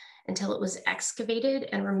BCE until it was excavated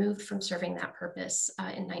and removed from serving that purpose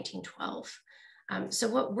in 1912. So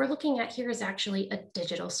what we're looking at here is actually a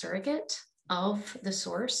digital surrogate of the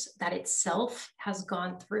source that itself has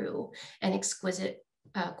gone through an exquisite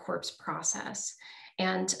corpse process.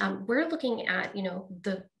 And we're looking at,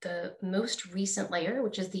 the most recent layer,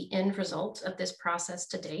 which is the end result of this process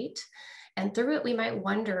to date. And through it, we might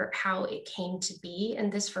wonder how it came to be in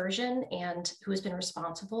this version and who has been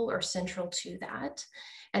responsible or central to that.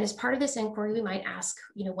 And as part of this inquiry, we might ask,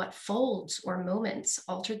 what folds or moments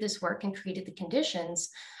altered this work and created the conditions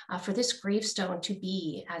for this gravestone to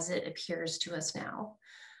be as it appears to us now.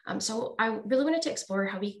 So I really wanted to explore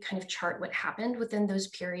how we kind of chart what happened within those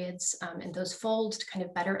periods and those folds to kind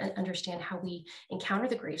of better understand how we encounter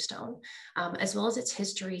the gravestone, as well as its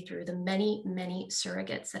history through the many, many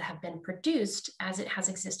surrogates that have been produced as it has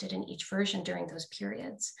existed in each version during those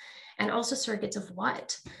periods. And also surrogates of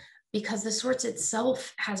what? Because the source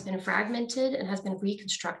itself has been fragmented and has been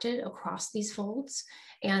reconstructed across these folds.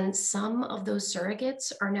 And some of those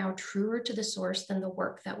surrogates are now truer to the source than the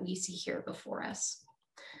work that we see here before us.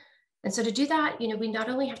 And so to do that, we not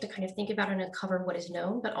only have to kind of think about and uncover what is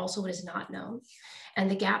known, but also what is not known, and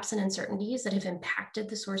the gaps and uncertainties that have impacted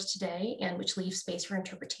the source today and which leave space for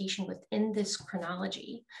interpretation within this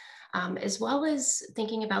chronology, as well as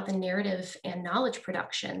thinking about the narrative and knowledge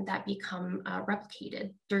production that become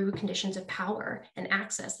replicated through conditions of power and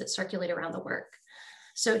access that circulate around the work.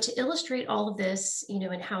 So to illustrate all of this,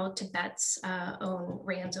 and how Tabet's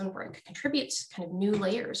Rand's own work contributes kind of new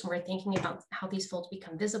layers, when we're thinking about how these folds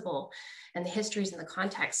become visible and the histories and the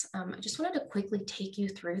context, I just wanted to quickly take you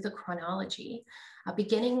through the chronology,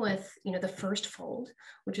 beginning with, the first fold,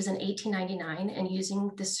 which was in 1899, and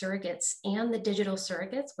using the surrogates and the digital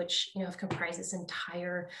surrogates, which, have comprised this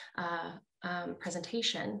entire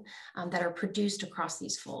presentation that are produced across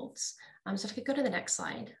these folds. So if I could go to the next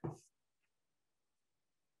slide.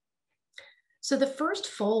 So the first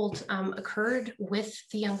fold occurred with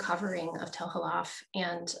the uncovering of Tel Halaf,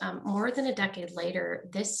 and more than a decade later,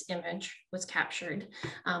 this image was captured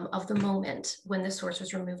of the moment when the source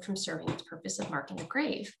was removed from serving its purpose of marking a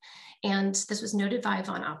grave. And this was noted by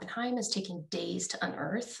von Oppenheim as taking days to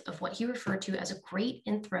unearth of what he referred to as a great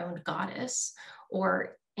enthroned goddess,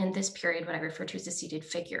 or in this period, what I refer to as a seated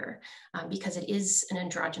figure, because it is an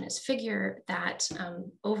androgynous figure that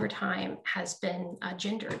over time has been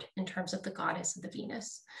gendered in terms of the goddess of the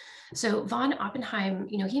Venus. So von Oppenheim,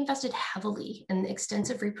 he invested heavily in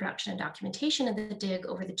extensive reproduction and documentation of the dig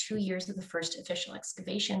over the 2 years of the first official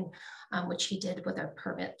excavation, which he did with a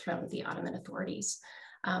permit from the Ottoman authorities.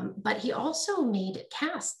 But he also made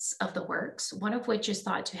casts of the works, one of which is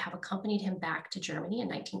thought to have accompanied him back to Germany in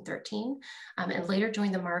 1913, and later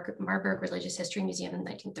joined the Marburg Religious History Museum in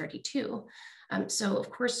 1932. So of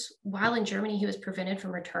course, while in Germany, he was prevented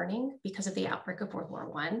from returning because of the outbreak of World War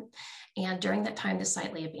I. And during that time, the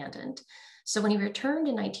site lay abandoned. So when he returned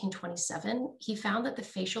in 1927, he found that the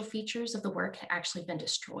facial features of the work had actually been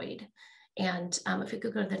destroyed. And if we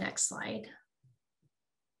could go to the next slide.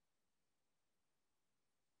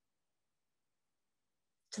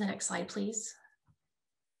 To the next slide, please.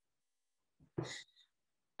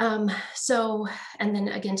 And then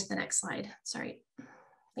again to the next slide, sorry.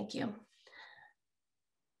 Thank you.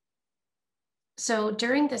 So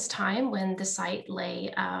during this time when the site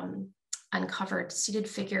lay uncovered, seated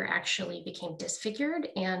figure actually became disfigured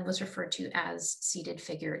and was referred to as seated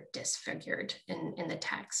figure disfigured in the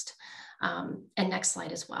text. And next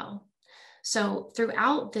slide as well. So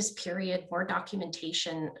throughout this period, more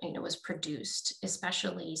documentation was produced,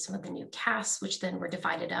 especially some of the new casts, which then were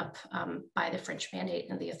divided up by the French mandate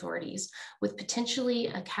and the authorities, with potentially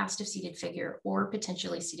a cast of seated figure or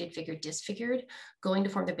potentially seated figure disfigured going to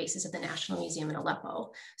form the basis of the National Museum in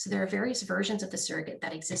Aleppo. So there are various versions of the surrogate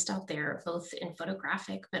that exist out there, both in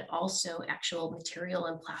photographic, but also actual material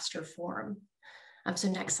and plaster form. So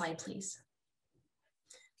next slide, please.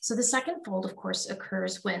 So the second fold, of course,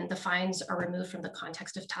 occurs when the finds are removed from the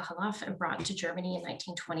context of Tahalaf and brought to Germany in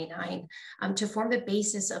 1929 to form the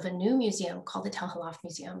basis of a new museum called the Tahalaf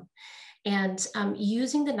Museum. And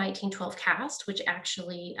using the 1912 cast, which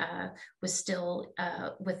actually was still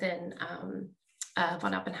within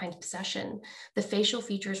von Oppenheim's possession, the facial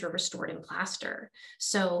features were restored in plaster.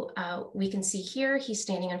 So we can see here, he's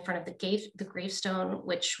standing in front of the gravestone,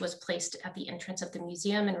 which was placed at the entrance of the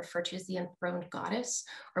museum and referred to as the enthroned goddess,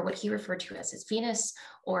 or what he referred to as his Venus,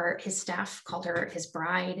 or his staff called her his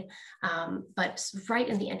bride, but right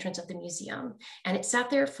in the entrance of the museum. And it sat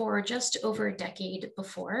there for just over a decade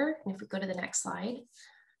before. And if we go to the next slide,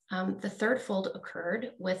 the third fold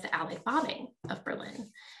occurred with the Allied bombing of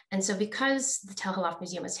Berlin. And so because the Tahalaf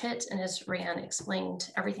Museum was hit, and as Rayyane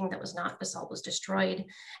explained, everything that was not basalt was destroyed.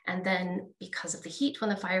 And then because of the heat, when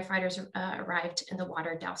the firefighters arrived and the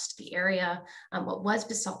water doused the area, what was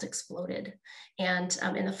basalt exploded. And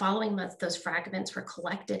in the following month, those fragments were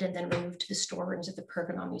collected and then removed to the storerooms of the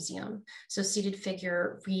Pergamon Museum. So seated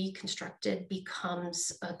figure reconstructed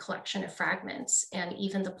becomes a collection of fragments, and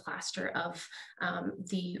even the plaster of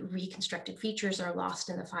the reconstructed features are lost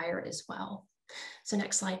in the fire as well. So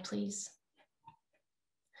next slide, please.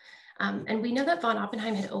 And we know that von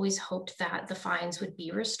Oppenheim had always hoped that the finds would be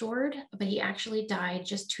restored, but he actually died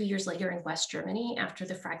just 2 years later in West Germany after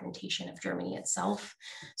the fragmentation of Germany itself.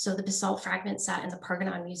 So the basalt fragments sat in the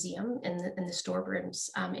Pergamon Museum in the storerooms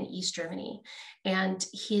in East Germany. And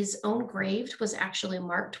his own grave was actually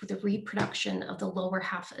marked with a reproduction of the lower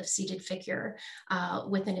half of seated figure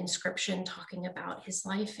with an inscription talking about his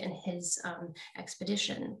life and his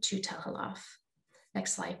expedition to Tahalaf.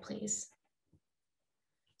 Next slide, please.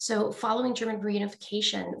 So following German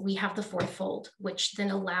reunification, we have the fourth fold, which then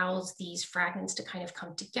allows these fragments to kind of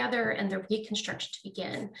come together and the reconstruction to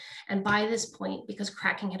begin. And by this point, because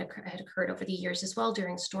cracking had occurred over the years as well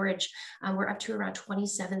during storage, we're up to around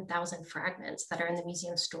 27,000 fragments that are in the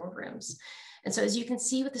museum storerooms. And so as you can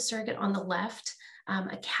see with the surrogate on the left,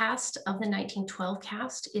 a cast of the 1912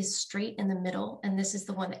 cast is straight in the middle, and this is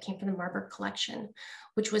the one that came from the Marburg collection,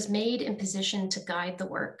 which was made in position to guide the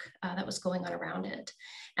work that was going on around it.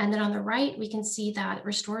 And then on the right, we can see that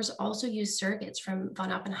restorers also used surrogates from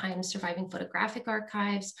von Oppenheim's surviving photographic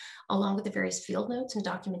archives, along with the various field notes and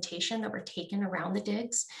documentation that were taken around the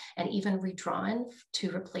digs, and even redrawn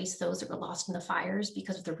to replace those that were lost in the fires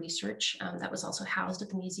because of the research that was also housed at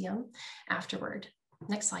the museum afterward.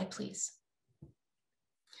 Next slide, please.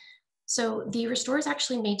 So the restorers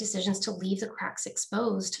actually made decisions to leave the cracks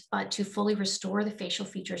exposed, but to fully restore the facial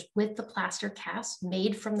features with the plaster cast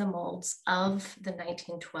made from the molds of the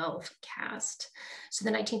 1912 cast. So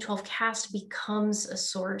the 1912 cast becomes a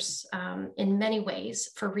source in many ways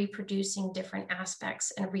for reproducing different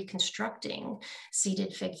aspects and reconstructing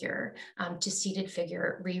seated figure to seated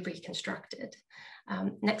figure reconstructed.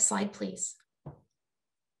 Next slide, please.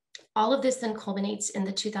 All of this then culminates in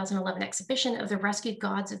the 2011 exhibition of the rescued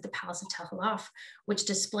gods of the Palace of Tahalaf, which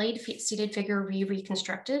displayed seated figure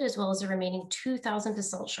reconstructed, as well as the remaining 2,000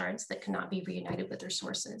 basalt shards that could not be reunited with their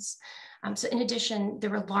sources. So in addition,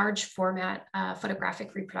 there were large format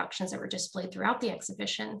photographic reproductions that were displayed throughout the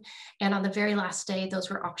exhibition. And on the very last day, those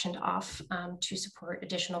were auctioned off to support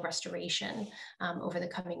additional restoration over the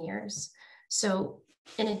coming years. So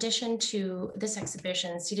in addition to this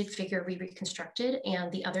exhibition, Seated Figure reconstructed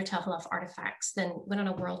and the other Tahalaf artifacts then went on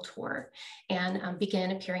a world tour and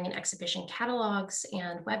began appearing in exhibition catalogs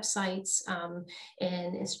and websites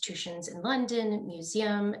in institutions in London,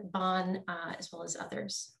 Museum, Bonn, as well as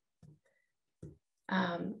others.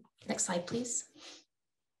 Next slide, please.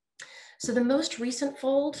 So the most recent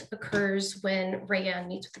fold occurs when Rayyane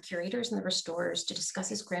meets with the curators and the restorers to discuss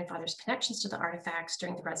his grandfather's connections to the artifacts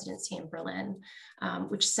during the residency in Berlin,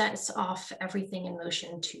 which sets off everything in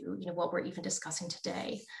motion to what we're even discussing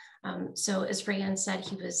today. So as Rayyane said,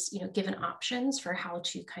 he was given options for how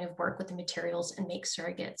to kind of work with the materials and make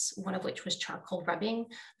surrogates, one of which was charcoal rubbing.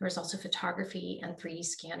 There was also photography and 3D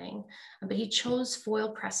scanning, but he chose foil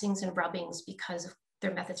pressings and rubbings because of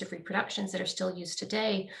their methods of reproductions that are still used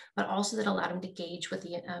today, but also that allowed him to gauge with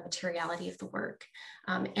the materiality of the work.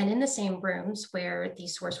 And in the same rooms where the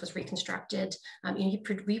source was reconstructed, he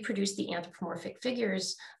reproduced the anthropomorphic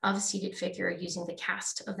figures of a seated figure using the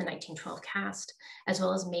cast of the 1912 cast, as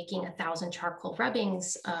well as making 1,000 charcoal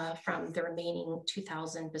rubbings from the remaining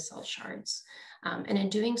 2,000 basalt shards. And in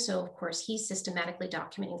doing so, of course, he's systematically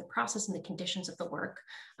documenting the process and the conditions of the work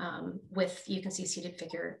with, you can see seated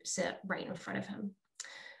figure sit right in front of him.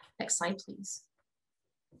 Next slide, please.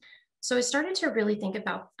 So I started to really think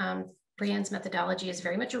about Rayyane's methodology as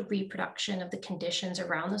very much a reproduction of the conditions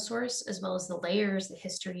around the source, as well as the layers, the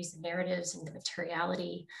histories, the narratives, and the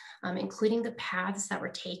materiality, including the paths that were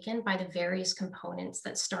taken by the various components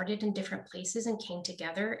that started in different places and came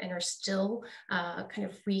together and are still kind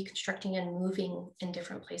of reconstructing and moving in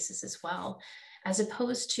different places as well, as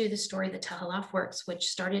opposed to the story of the Tahalaf works, which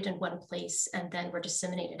started in one place and then were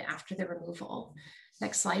disseminated after the removal.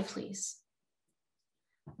 Next slide, please.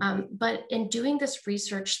 But in doing this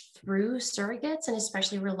research through surrogates, and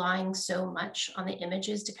especially relying so much on the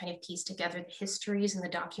images to kind of piece together the histories and the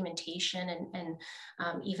documentation and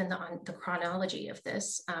even the chronology of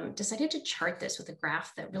this, decided to chart this with a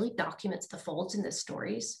graph that really documents the folds in the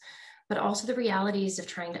stories, but also the realities of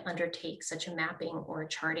trying to undertake such a mapping or a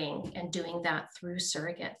charting and doing that through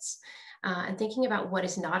surrogates. And thinking about what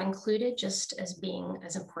is not included just as being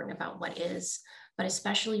as important about what is, but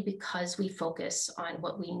especially because we focus on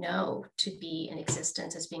what we know to be in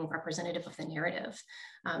existence as being representative of the narrative.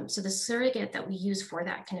 So the surrogate that we use for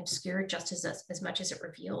that can obscure just as much as it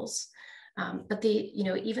reveals. But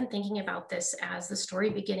even thinking about this as the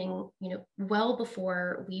story beginning, well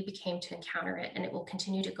before we became to encounter it, and it will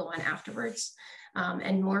continue to go on afterwards.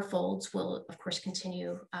 And more folds will, of course,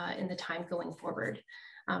 continue in the time going forward.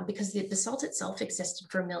 Because the basalt itself existed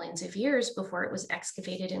for millions of years before it was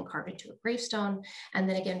excavated and carved into a gravestone, and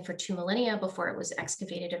then again for 2 millennia before it was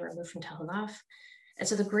excavated and removed from Tahalaf. And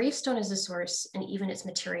so the gravestone as a source and even its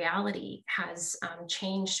materiality has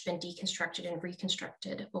changed, been deconstructed and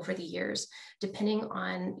reconstructed over the years, depending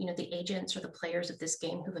on the agents or the players of this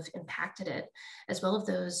game who have impacted it, as well as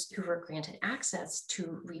those who were granted access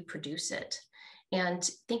to reproduce it. And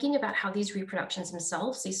thinking about how these reproductions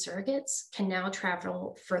themselves, these surrogates, can now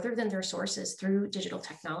travel further than their sources through digital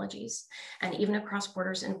technologies, and even across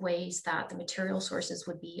borders in ways that the material sources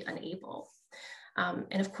would be unable.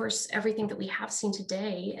 And of course, everything that we have seen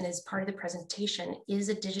today and is part of the presentation is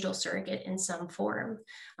a digital surrogate in some form,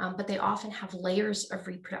 but they often have layers of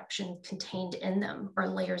reproduction contained in them, or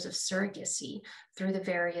layers of surrogacy through the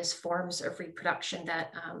various forms of reproduction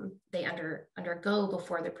that they undergo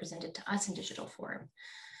before they're presented to us in digital form.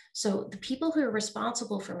 So the people who are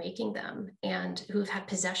responsible for making them and who have had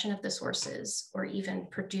possession of the sources or even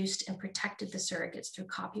produced and protected the surrogates through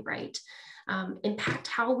copyright impact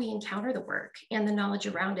how we encounter the work and the knowledge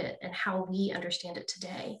around it and how we understand it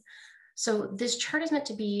today. So this chart is meant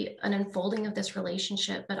to be an unfolding of this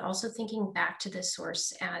relationship, but also thinking back to this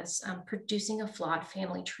source as producing a flawed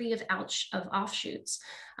family tree of offshoots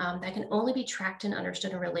that can only be tracked and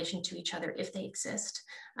understood in relation to each other if they exist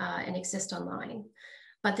and exist online.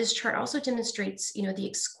 But this chart also demonstrates, the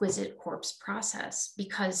exquisite corpse process,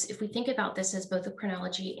 because if we think about this as both a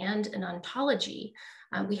chronology and an ontology,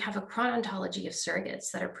 we have a chronontology of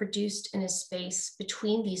surrogates that are produced in a space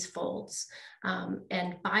between these folds,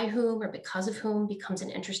 and by whom or because of whom becomes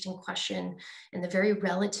an interesting question in the very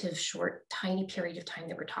relative short, tiny period of time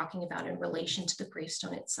that we're talking about in relation to the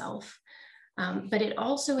gravestone itself. But it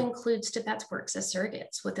also includes Tabet's works as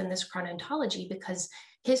surrogates within this chronontology, because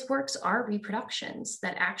his works are reproductions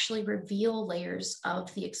that actually reveal layers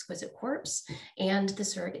of the exquisite corpse and the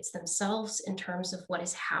surrogates themselves in terms of what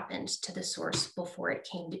has happened to the source before it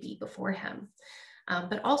came to be before him.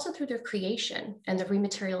 but also through their creation and the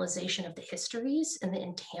rematerialization of the histories and the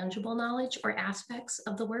intangible knowledge or aspects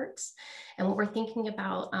of the works, and what we're thinking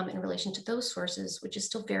about in relation to those sources, which is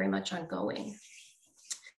still very much ongoing.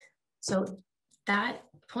 So that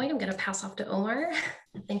point, I'm going to pass off to Omar.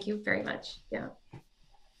 Thank you very much. Yeah.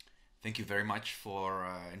 Thank you very much for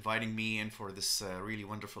inviting me and for this really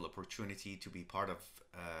wonderful opportunity to be part of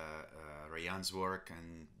Rayyane's work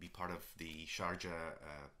and be part of the Sharjah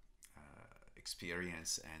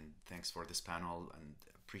experience. And thanks for this panel, and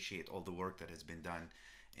appreciate all the work that has been done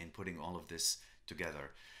in putting all of this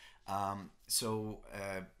together.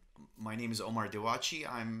 My name is Omar Dewachi.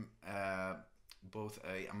 I'm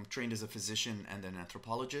trained as a physician and an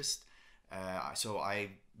anthropologist. So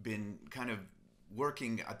I've been kind of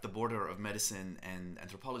working at the border of medicine and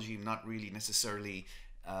anthropology, not really necessarily.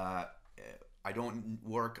 I don't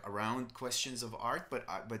work around questions of art, but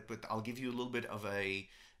I'll give you a little bit of a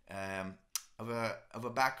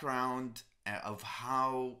background of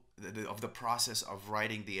how the process of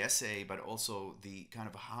writing the essay, but also the kind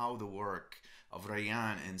of how the work of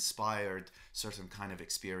Rayyane inspired certain kind of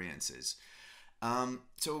experiences.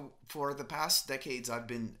 So for the past decades, I've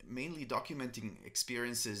been mainly documenting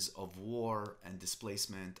experiences of war and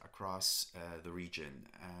displacement across the region.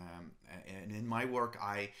 And in my work,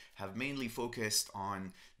 I have mainly focused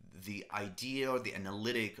on the idea or the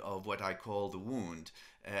analytic of what I call the wound,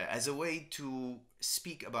 as a way to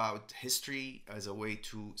speak about history, as a way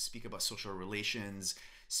to speak about social relations,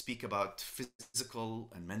 speak about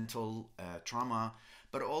physical and mental trauma,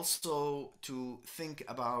 but also to think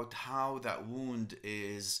about how that wound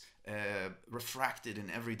is refracted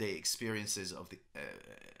in everyday experiences of the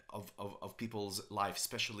of people's life,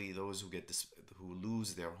 especially those who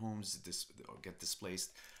lose their homes, or get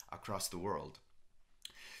displaced across the world.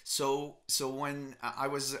 So when I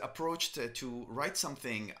was approached to write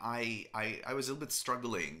something, I was a little bit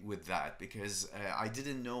struggling with that, because I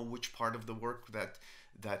didn't know which part of the work that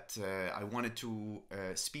I wanted to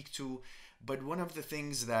speak to. But one of the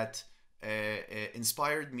things that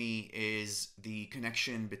inspired me is the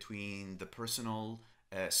connection between the personal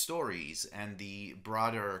stories and the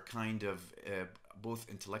broader kind of both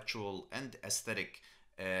intellectual and aesthetic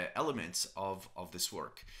elements of this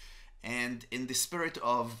work. And in the spirit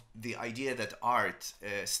of the idea that art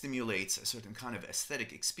stimulates a certain kind of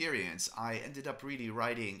aesthetic experience, I ended up really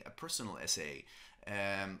writing a personal essay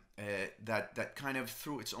that kind of,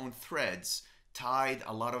 through its own threads, tied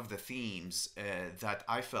a lot of the themes that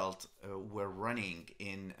I felt were running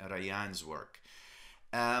in Rayyane's work.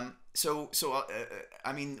 I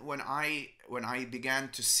mean, when I began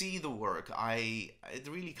to see the work, it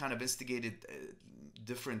really kind of instigated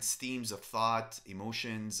different themes of thought,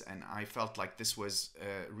 emotions, and I felt like this was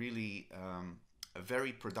really a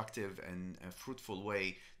very productive and fruitful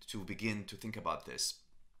way to begin to think about this.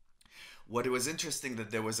 What was interesting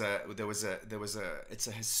that it's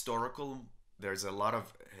a historical. There's a lot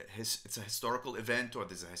of it's a historical event, or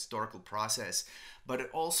there's a historical process, but it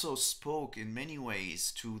also spoke in many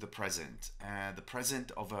ways to the present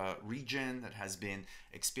of a region that has been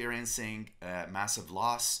experiencing massive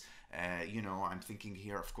loss. I'm thinking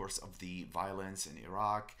here, of course, of the violence in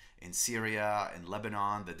Iraq, in Syria, in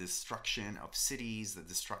Lebanon, the destruction of cities, the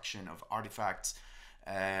destruction of artifacts,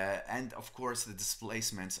 and of course the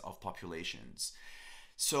displacements of populations.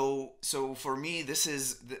 So for me, this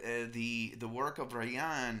is the work of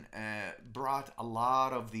Rayyane brought a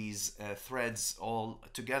lot of these threads all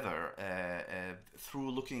together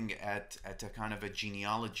through looking at a kind of a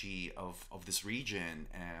genealogy of this region,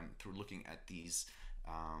 through looking at these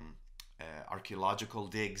archaeological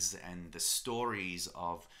digs and the stories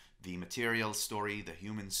of the material story, the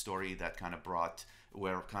human story that kind of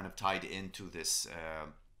were kind of tied into this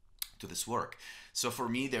work. So for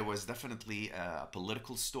me, there was definitely a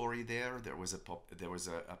political story there. There was a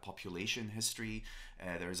population history.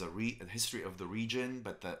 There's a history of the region,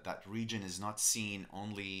 but that region is not seen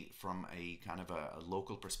only from a kind of a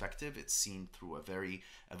local perspective. It's seen through a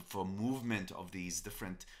movement of these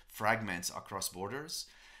different fragments across borders.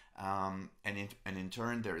 And in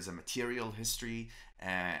turn, there is a material history,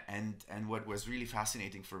 and what was really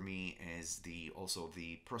fascinating for me is also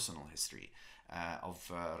the personal history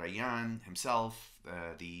of Rayyane himself,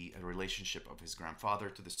 the relationship of his grandfather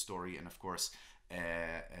to the story, and of course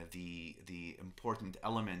the important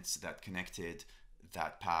elements that connected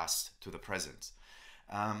that past to the present.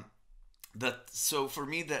 So for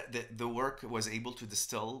me, the work was able to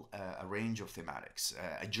distill a range of thematics,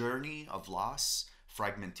 a journey of loss,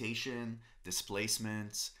 fragmentation,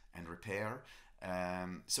 displacement, and repair,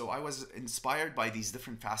 So I was inspired by these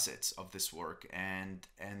different facets of this work, and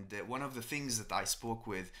one of the things that I spoke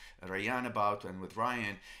with Rayyane about and with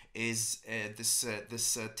Rayyane is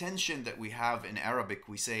this tension that we have in Arabic.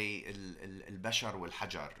 We say البشر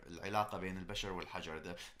والحجر, العلاقة بين البشر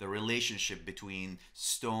والحجر, the relationship between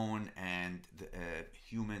stone and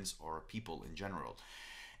humans or people in general.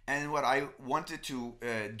 And what I wanted to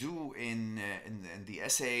do in the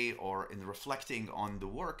essay or in reflecting on the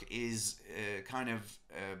work is kind of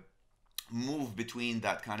move between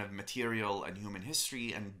that kind of material and human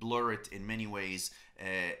history and blur it in many ways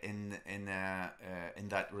in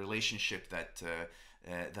that relationship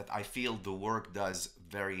that I feel the work does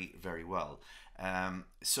very, very well.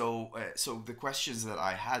 So the questions that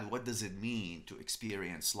I had: what does it mean to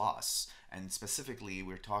experience loss? And specifically,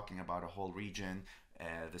 we're talking about a whole region.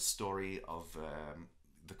 The story of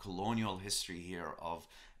the colonial history here of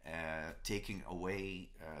taking away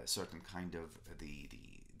certain kind of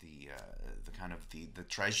the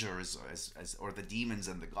treasures or the demons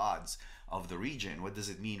and the gods of the region. What does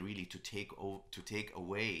it mean really to take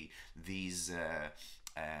away these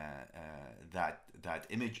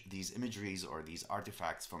these imageries or these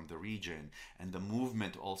artifacts from the region, and the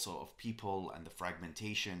movement also of people and the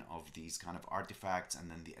fragmentation of these kind of artifacts,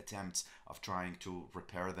 and then the attempts of trying to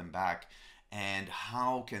repair them back, and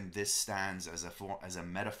how can this stand as a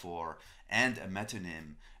metaphor and a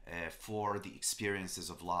metonym for the experiences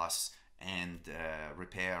of loss and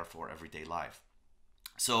repair for everyday life.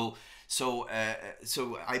 So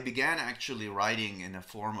I began actually writing in a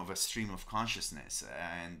form of a stream of consciousness,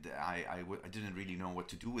 and I didn't really know what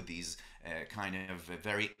to do with these kind of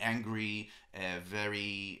very angry,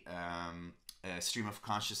 very stream of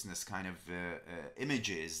consciousness kind of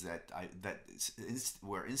images that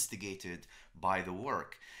were instigated by the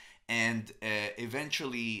work. And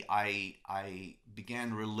eventually I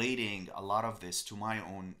began relating a lot of this to my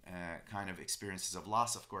own kind of experiences of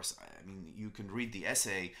loss. Of course, I mean, you can read the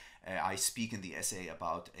essay. I speak in the essay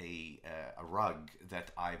about a rug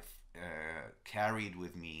that I've carried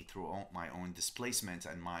with me through my own displacement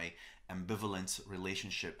and my ambivalent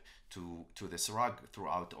relationship to this rug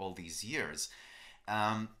throughout all these years.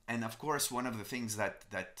 And of course, one of the things that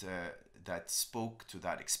spoke to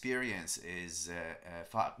that experience is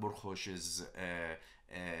Faik Burkhosh's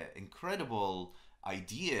incredible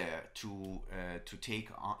idea to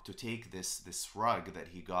take this rug that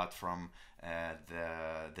he got from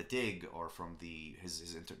the dig, or from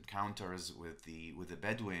his encounters with the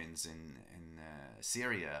Bedouins in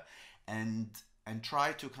Syria, and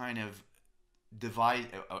try to kind of divide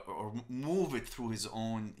or move it through his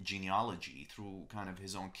own genealogy, through kind of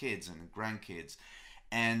his own kids and grandkids.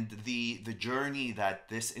 And the journey that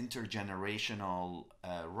this intergenerational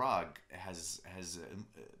rug has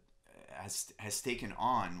taken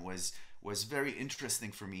on was very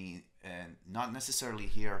interesting for me. And not necessarily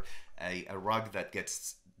here a rug that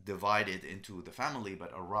gets divided into the family,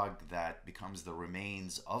 but a rug that becomes the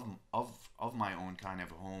remains of my own kind of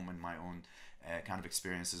home and my own kind of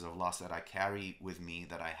experiences of loss that I carry with me,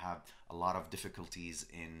 that I have a lot of difficulties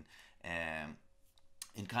in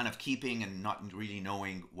kind of keeping and not really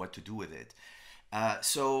knowing what to do with it.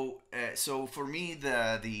 So for me,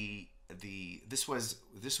 this was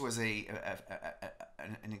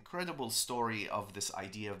an incredible story of this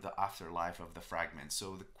idea of the afterlife of the fragments.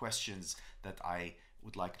 So the questions that I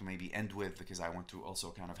would like to maybe end with, because I want to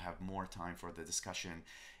also kind of have more time for the discussion,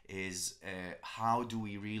 is how do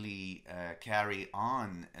we really carry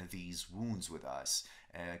on these wounds with us?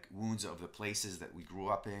 Wounds of the places that we grew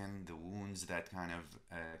up in, the wounds that kind of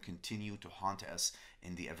continue to haunt us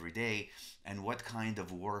in the everyday, and what kind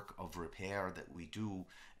of work of repair that we do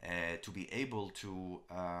to be able to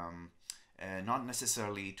not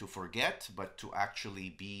necessarily to forget, but to actually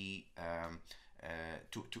be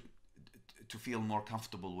to feel more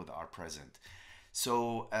comfortable with our present.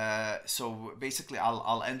 So basically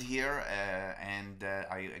I'll end here, and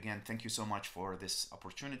I again thank you so much for this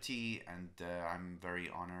opportunity, and I'm very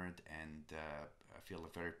honored, and I feel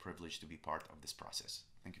very privileged to be part of this process.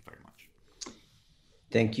 Thank you very much.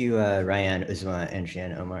 Thank you, Rayyane, Uzma, and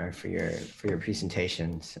Jian Omar, for your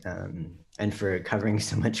presentations, and for covering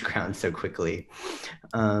so much ground so quickly.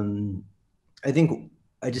 I think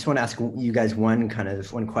I just want to ask you guys one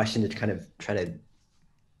question to kind of try to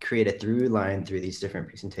create a through line through these different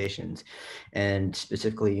presentations, and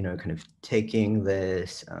specifically, you know, kind of taking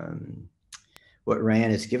this, what Rayyane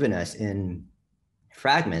has given us in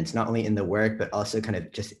fragments, not only in the work, but also kind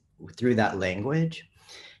of just through that language,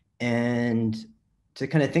 and to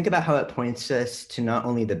kind of think about how it points us to not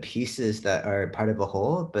only the pieces that are part of a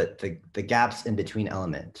whole, but the gaps in between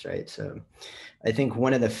elements, right? So I think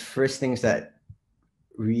one of the first things that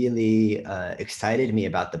really excited me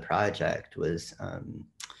about the project was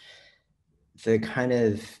the kind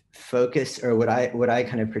of focus, or what I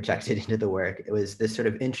kind of projected into the work. It was this sort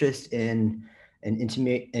of interest in an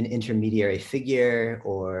intermediary figure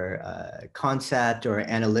or concept or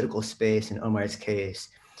analytical space, in Omar's case,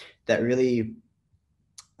 that really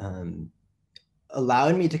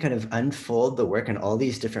allowed me to kind of unfold the work in all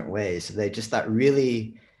these different ways. So they just thought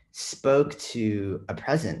really spoke to a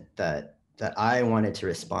present that I wanted to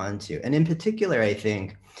respond to. And in particular, I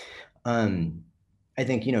think,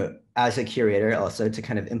 you know, as a curator, also to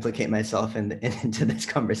kind of implicate myself into this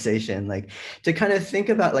conversation, like to kind of think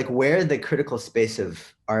about like where the critical space of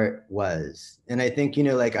art was. And I think, you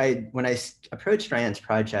know, like when I approached Rayyane's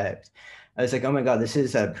project, I was like, oh my God, this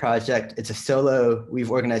is a project. It's a solo, we've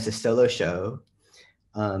organized a solo show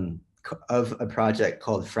of a project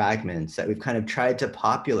called Fragments that we've kind of tried to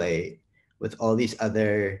populate with all these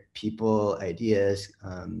other people, ideas,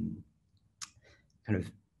 kind of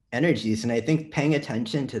energies. And I think paying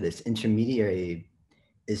attention to this intermediary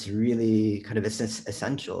is really kind of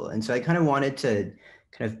essential. And so I kind of wanted to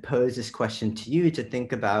kind of pose this question to you to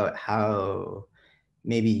think about how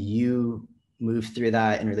maybe you move through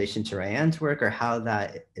that in relation to Rayyane's work, or how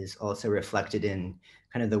that is also reflected in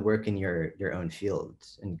kind of the work in your own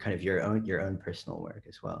fields and kind of your own personal work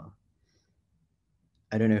as well.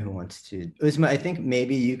 I don't know who wants to. Uzma, I think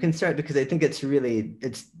maybe you can start, because I think it's really,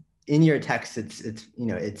 it's in your text, it's you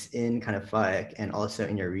know, it's in kind of Faik, and also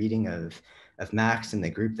in your reading of Max and the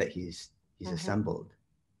group that he's assembled.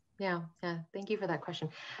 Yeah, thank you for that question.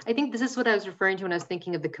 I think this is what I was referring to when I was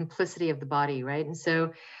thinking of the complicity of the body, right? And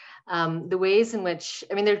so the ways in which,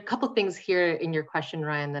 I mean, there are a couple of things here in your question,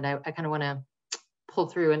 Rayyane, that I kind of want to pull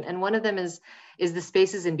through. And one of them is the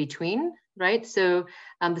spaces in between, right? So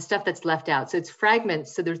the stuff that's left out. So it's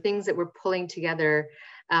fragments. So there are things that we're pulling together.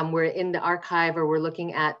 We're in the archive, or we're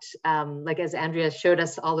looking at, like as Andrea showed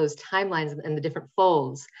us, all those timelines and the different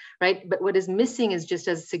folds, right? But what is missing is just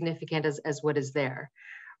as significant as what is there,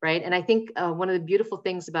 right? And I think one of the beautiful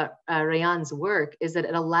things about Rayyane's work is that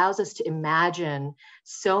it allows us to imagine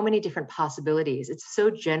so many different possibilities. It's so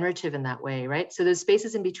generative in that way, right? So those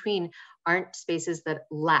spaces in between aren't spaces that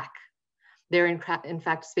lack. They're in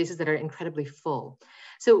fact spaces that are incredibly full.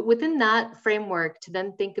 So within that framework, to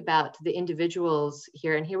then think about the individuals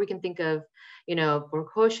here, and here we can think of, you know,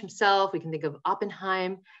 Burgos himself, we can think of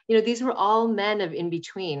Oppenheim, you know, these were all men of in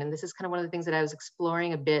between. And this is kind of one of the things that I was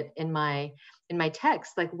exploring a bit in my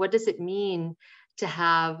text, like what does it mean to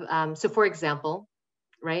have, so for example,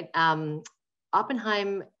 right,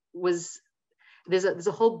 Oppenheim was, there's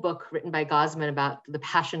a whole book written by Gosman about the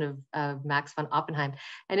passion of Max von Oppenheim.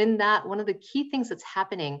 And in that, one of the key things that's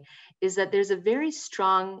happening is that there's a very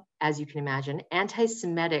strong, as you can imagine,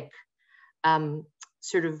 anti-Semitic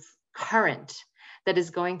sort of current that is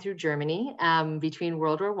going through Germany between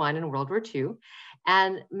World War I and World War II.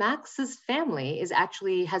 And Max's family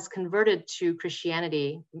has converted to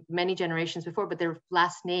Christianity many generations before, but their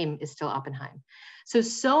last name is still Oppenheim.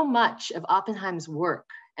 So much of Oppenheim's work,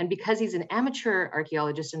 and because he's an amateur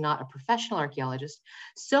archaeologist and not a professional archaeologist,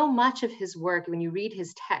 so much of his work, when you read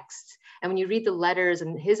his texts and when you read the letters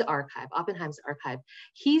and his archive, Oppenheim's archive,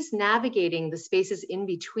 he's navigating the spaces in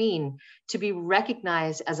between to be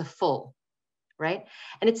recognized as a full, right?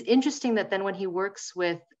 And it's interesting that then when he works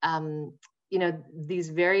with, you know, these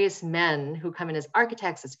various men who come in as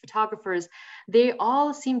architects, as photographers, they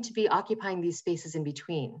all seem to be occupying these spaces in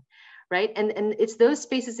between, right? And it's those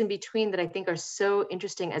spaces in between that I think are so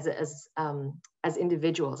interesting as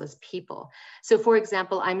individuals, as people. So for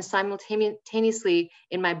example, I'm simultaneously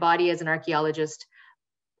in my body as an archaeologist,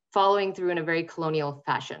 following through in a very colonial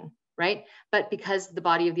fashion, right? But because the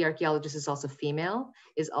body of the archaeologist is also female,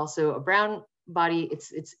 is also a brown body,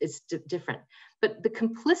 it's different. But the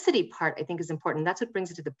complicity part, I think, is important. That's what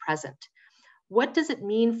brings it to the present. What does it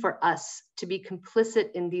mean for us to be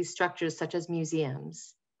complicit in these structures, such as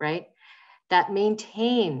museums, right? That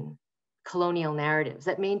maintain colonial narratives,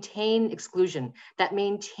 that maintain exclusion, that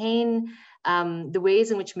maintain the ways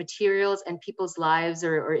in which materials and people's lives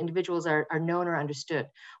or individuals are known or understood.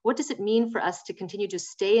 What does it mean for us to continue to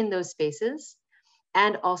stay in those spaces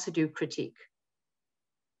and also do critique?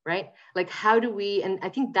 Right? Like how do we, and I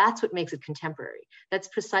think that's what makes it contemporary. That's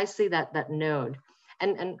precisely that node.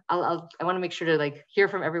 And I want to make sure to like hear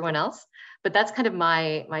from everyone else, but that's kind of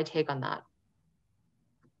my take on that.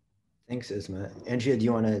 Thanks, Uzma. Andrea, do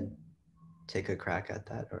you want to take a crack at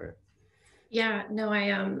that, or? Yeah, no,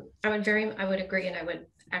 I would agree, and I would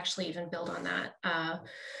actually even build on that.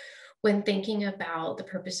 when thinking about the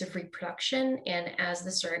purpose of reproduction and as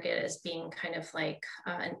the surrogate as being kind of like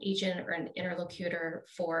an agent or an interlocutor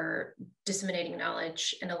for disseminating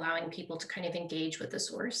knowledge and allowing people to kind of engage with the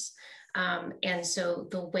source. And so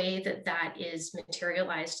the way that that is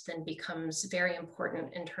materialized then becomes very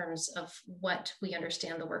important in terms of what we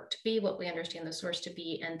understand the work to be, what we understand the source to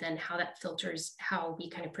be, and then how that filters how we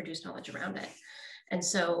kind of produce knowledge around it. And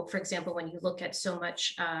so, for example, when you look at so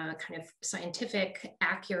much kind of scientific,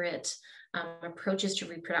 accurate approaches to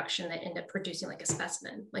reproduction that end up producing like a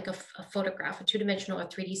specimen, like a photograph, a two-dimensional or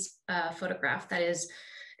 3D photograph that is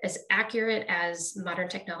as accurate as modern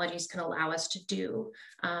technologies can allow us to do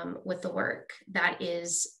with the work, that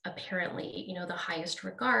is apparently, you know, the highest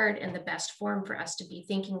regard and the best form for us to be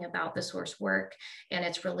thinking about the source work and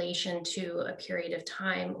its relation to a period of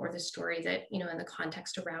time or the story that, you know, in the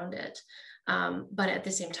context around it. But at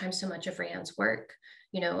the same time, so much of Rayyane's work,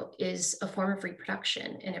 you know, is a form of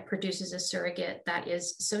reproduction, and it produces a surrogate that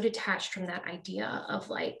is so detached from that idea of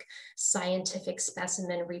like scientific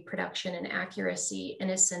specimen reproduction and accuracy, in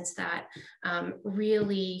a sense that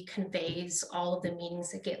really conveys all of the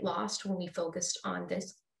meanings that get lost when we focused on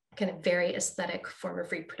this kind of very aesthetic form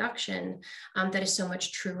of reproduction that is so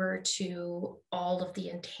much truer to all of the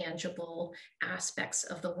intangible aspects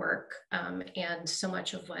of the work and so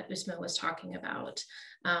much of what Usma was talking about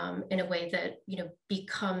in a way that, you know,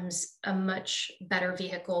 becomes a much better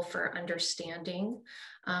vehicle for understanding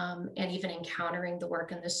and even encountering the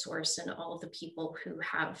work and the source and all of the people who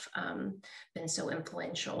have been so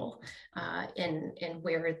influential in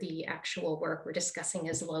where the actual work we're discussing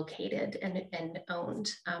is located and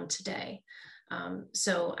owned today.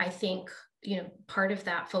 So I think, you know, part of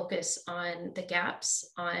that focus on the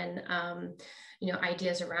gaps, on, you know,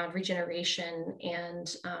 ideas around regeneration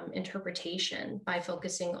and interpretation by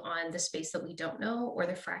focusing on the space that we don't know, or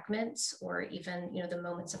the fragments, or even, you know, the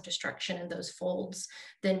moments of destruction in those folds,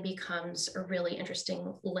 then becomes a really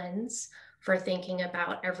interesting lens for thinking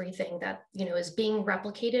about everything that, you know, is being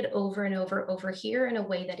replicated over and over here in a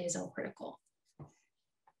way that is uncritical.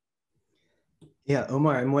 Yeah,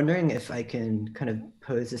 Omar, I'm wondering if I can kind of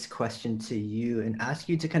pose this question to you and ask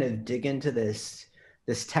you to kind of dig into this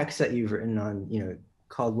text that you've written on, you know,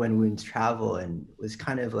 called When Wounds Travel, and was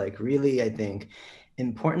kind of like really, I think,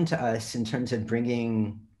 important to us in terms of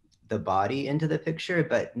bringing the body into the picture,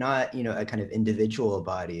 but not, you know, a kind of individual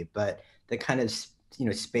body, but the kind of, you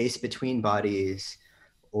know, space between bodies,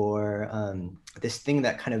 or this thing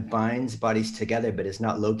that kind of binds bodies together, but is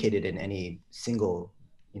not located in any single,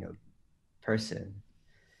 you know, person.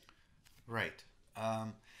 Right.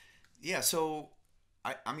 Yeah, so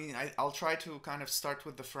I mean, I'll try to kind of start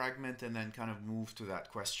with the fragment and then kind of move to that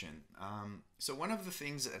question. So one of the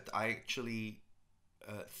things that I actually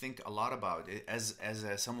think a lot about it, as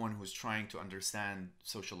someone who's trying to understand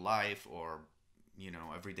social life, or, you know,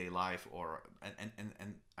 everyday life, or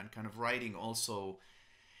and kind of writing also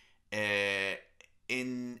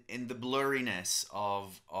in the blurriness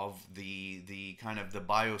of the kind of the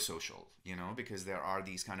biosocial, you know, because there are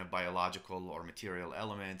these kind of biological or material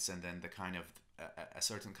elements, and then the kind of a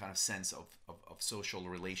certain kind of sense of social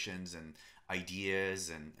relations and ideas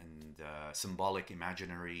and symbolic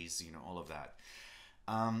imaginaries, you know, all of that.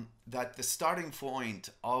 That the starting point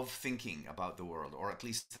of thinking about the world, or at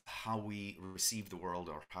least how we receive the world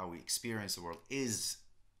or how we experience the world, is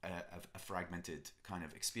a fragmented kind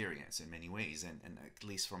of experience in many ways, and at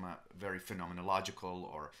least from a very phenomenological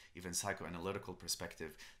or even psychoanalytical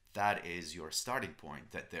perspective, that is your starting point,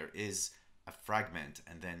 that there is a fragment,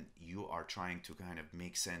 and then you are trying to kind of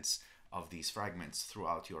make sense of these fragments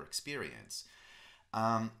throughout your experience.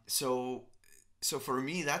 So for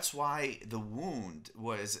me, that's why the wound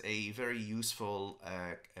was a very useful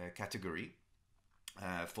category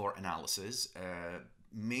for analysis,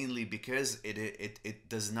 mainly because it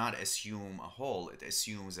does not assume a hole. It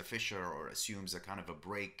assumes a fissure, or assumes a kind of a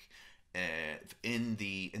break in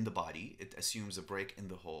the body. It assumes a break in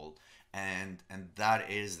the whole, and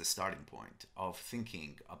that is the starting point of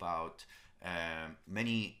thinking about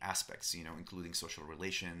many aspects, you know, including social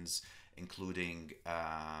relations, including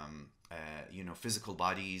you know, physical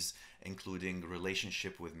bodies, including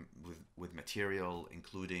relationship with material,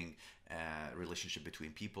 including relationship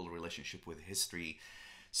between people, relationship with history.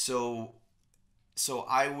 So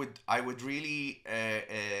I would really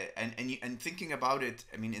and thinking about it,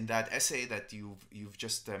 I mean, in that essay that you've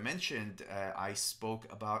just mentioned, I spoke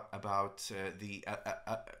about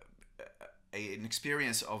an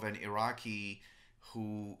experience of an Iraqi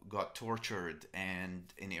who got tortured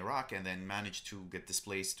and in Iraq, and then managed to get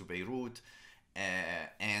displaced to Beirut,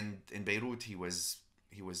 and in Beirut he was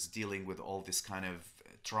dealing with all this kind of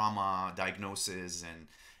trauma diagnosis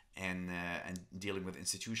and dealing with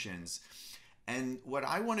institutions. And what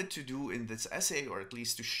I wanted to do in this essay, or at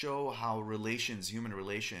least to show how relations, human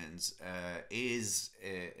relations,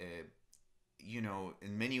 you know,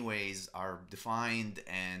 in many ways are defined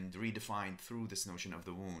and redefined through this notion of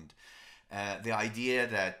the wound. The idea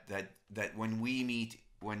that when we meet,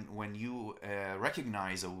 when you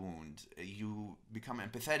recognize a wound, you become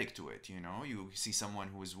empathetic to it. You know, you see someone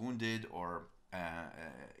who is wounded, or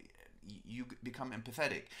you become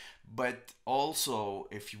empathetic. But also,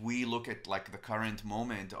 if we look at like the current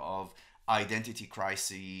moment of identity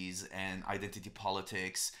crises and identity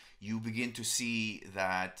politics, you begin to see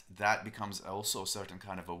that that becomes also a certain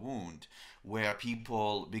kind of a wound, where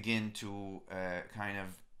people begin to kind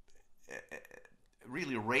of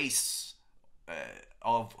really race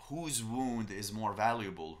of whose wound is more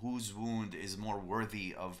valuable, whose wound is more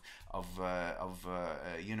worthy of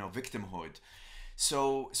you know, victimhood.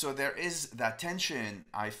 So there is that tension,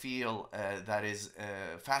 I feel, that is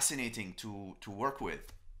fascinating to work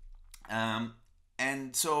with. And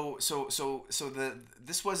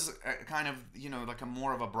this was kind of, you know, like a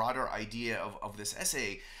more of a broader idea of this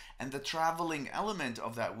essay, and the traveling element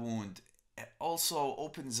of that wound also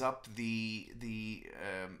opens up the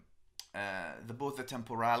both the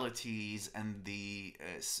temporalities and the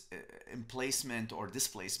emplacement or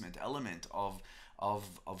displacement element of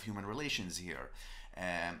human relations here.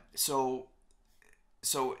 So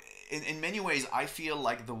in many ways, I feel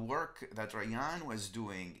like the work that Rayyane was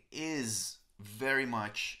doing is very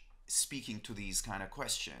much speaking to these kind of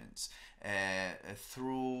questions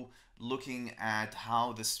through looking at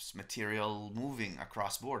how this material moving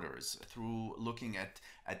across borders, through looking at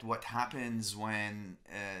what happens when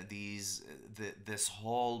this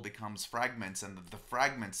whole becomes fragments, and the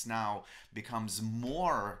fragments now becomes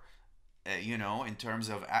more you know, in terms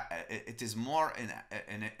of it is more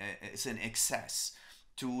it's an excess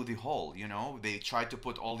to the whole. You know, they try to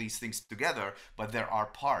put all these things together, but there are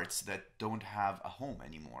parts that don't have a home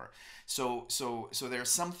anymore. So there's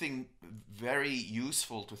something very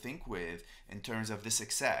useful to think with in terms of this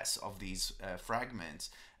excess of these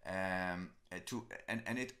fragments. And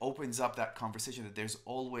it opens up that conversation that there's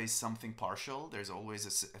always something partial, there's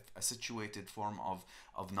always a situated form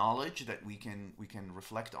of knowledge that we can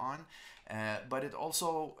reflect on, but it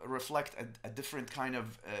also reflects a different kind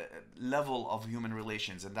of level of human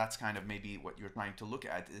relations, and that's kind of maybe what you're trying to look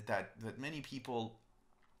at, that many people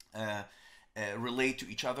relate to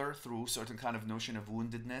each other through certain kind of notion of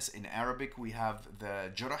woundedness. In Arabic, we have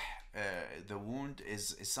the jarh, the wound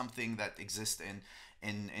is something that exists in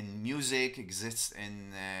music, exists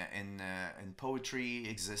in poetry,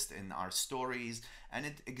 exists in our stories, and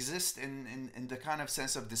it exists in the kind of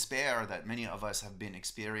sense of despair that many of us have been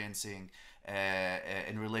experiencing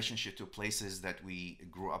in relationship to places that we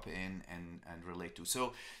grew up in and relate to.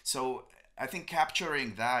 So I think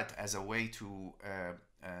capturing that as a way to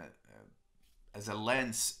as a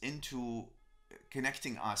lens into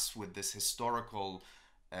connecting us with this historical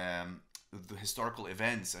the historical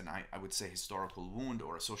events, and I would say historical wound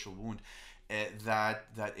or a social wound,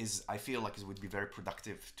 that is, I feel like it would be very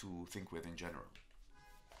productive to think with in general.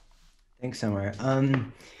 Thanks, Omar.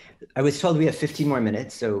 I was told we have 15 more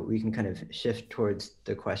minutes, so we can kind of shift towards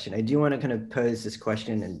the question. I do want to kind of pose this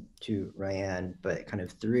question to Rayyane, but kind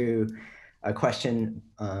of through a question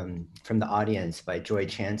from the audience by Joy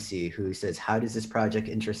Chansey, who says, how does this project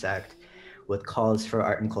intersect with calls for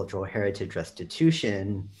art and cultural heritage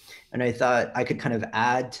restitution? And I thought I could kind of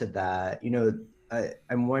add to that. You know,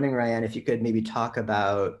 I'm wondering, Rayyane, if you could maybe talk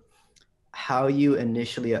about how you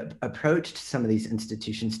initially approached some of these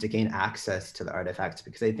institutions to gain access to the artifacts,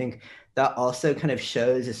 because I think that also kind of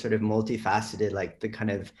shows a sort of multifaceted, like the kind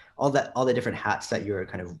of all the different hats that you were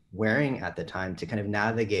kind of wearing at the time to kind of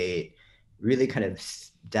navigate really kind of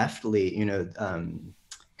deftly, you know,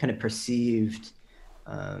 kind of perceived,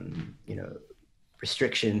 you know,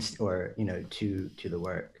 restrictions or, you know, to the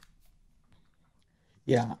work.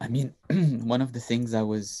 Yeah, I mean, one of the things I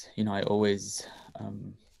always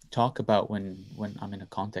talk about when I'm in a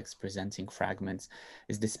context presenting fragments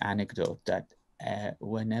is this anecdote that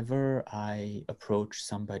whenever I approach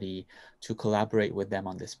somebody to collaborate with them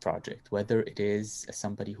on this project, whether it is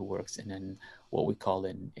somebody who works in what we call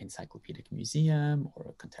an encyclopedic museum or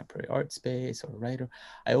a contemporary art space or a writer,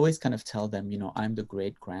 I always kind of tell them, you know, I'm the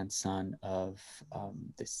great grandson of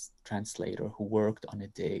this translator who worked on a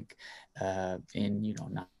dig in, you know,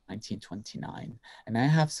 1929, and I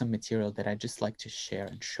have some material that I just like to share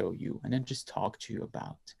and show you and then just talk to you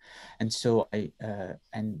about. And so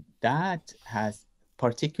and that has,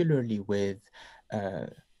 particularly with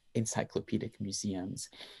encyclopedic museums,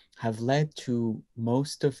 have led to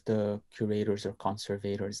most of the curators or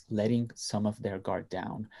conservators letting some of their guard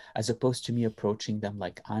down, as opposed to me approaching them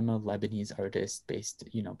like, I'm a Lebanese artist based,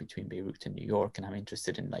 you know, between Beirut and New York, and I'm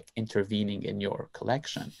interested in like intervening in your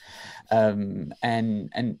collection.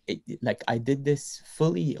 Like I did this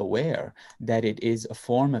fully aware that it is a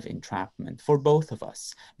form of entrapment for both of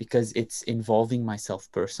us, because it's involving myself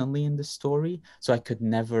personally in the story, so I could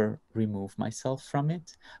never remove myself from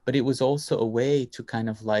it. But it was also a way to kind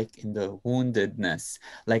of like, in the woundedness,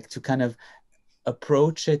 like to kind of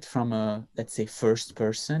approach it from a, let's say, first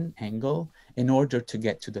person angle in order to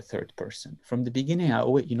get to the third person. From the beginning, I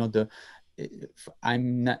always, you know,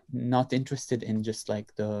 I'm not interested in just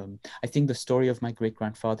like I think the story of my great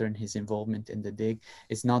grandfather and his involvement in the dig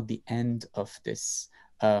is not the end of this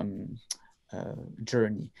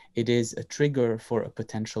journey. It is a trigger for a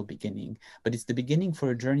potential beginning, but it's the beginning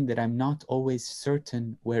for a journey that I'm not always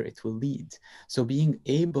certain where it will lead. So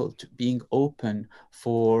being open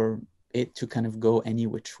for it to kind of go any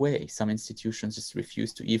which way. Some institutions just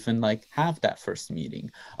refuse to even like have that first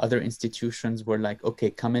meeting. Other institutions were like,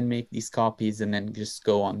 okay, come and make these copies and then just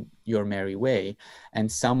go on your merry way.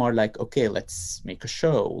 And some are like, okay, let's make a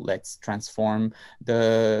show. Let's transform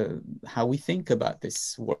how we think about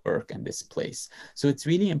this work and this place. So it's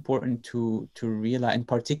really important to realize, and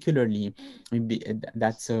particularly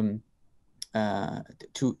that's to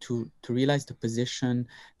realize the position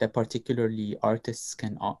that particularly artists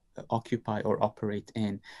can occupy or operate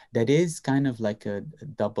in, that is kind of like a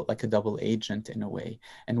double agent in a way,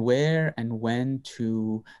 and where and when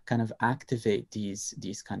to kind of activate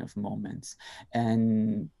these kind of moments.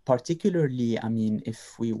 And particularly, I mean,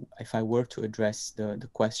 if I were to address the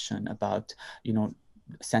question about, you know,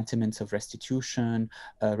 sentiments of restitution,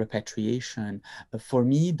 repatriation. For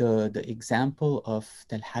me, the example of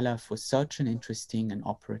Tel Halaf was such an interesting and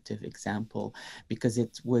operative example, because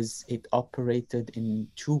it operated in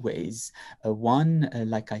two ways. One,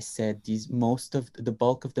 like I said, the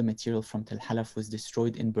bulk of the material from Tel Halaf was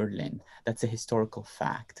destroyed in Berlin. That's a historical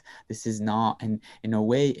fact. This is not, and in a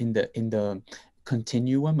way, in the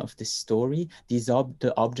continuum of this story,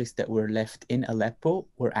 the objects that were left in Aleppo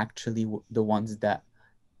were actually the ones that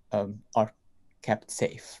are kept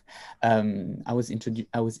safe. I was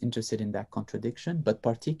interested in that contradiction, but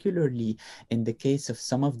particularly in the case of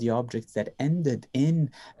some of the objects that ended in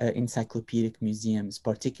encyclopedic museums,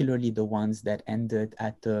 particularly the ones that ended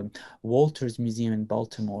at the Walters Museum in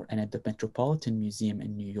Baltimore and at the Metropolitan Museum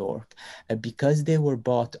in New York, because they were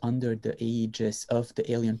bought under the aegis of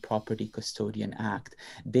the Alien Property Custodian Act.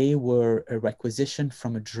 They were a requisition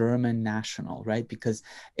from a German national, right? Because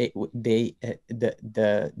the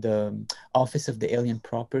Office of the Alien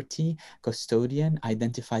Property Custodian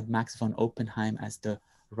identified Max von Oppenheim as the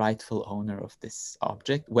rightful owner of this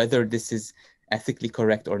object, whether this is ethically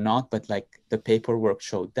correct or not, but like the paperwork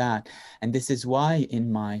showed that. And this is why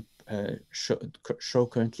in my show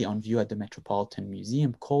currently on view at the Metropolitan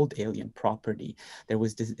Museum called Alien Property, there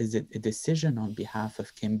was a decision on behalf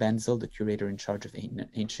of Kim Benzel, the curator in charge of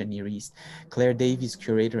Ancient Near East, Claire Davies,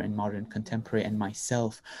 curator in Modern Contemporary, and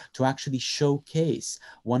myself, to actually showcase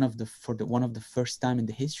for the first time in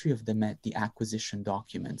the history of the Met, the acquisition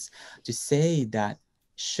documents, to say that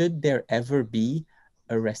should there ever be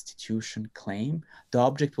a restitution claim, the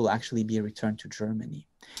object will actually be returned to Germany.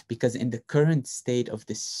 Because in the current state of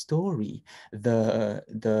this story, the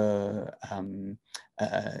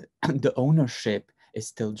ownership is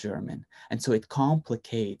still German, and so it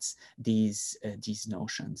complicates these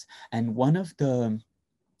notions. And one of the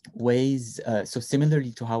ways, so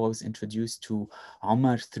similarly to how I was introduced to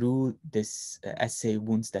Omar through this essay,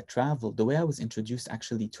 Wounds That Travel, the way I was introduced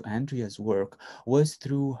actually to Andrea's work was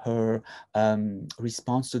through her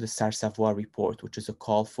response to the Sar-Savoie report, which is a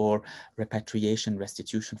call for repatriation,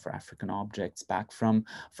 restitution for African objects back from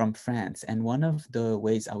France. And one of the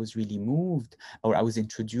ways I was really moved, or I was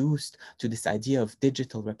introduced to this idea of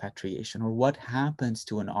digital repatriation, or what happens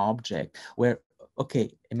to an object where,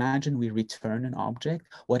 okay, imagine we return an object,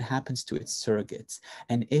 what happens to its surrogates?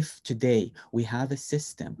 And if today we have a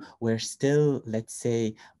system where still, let's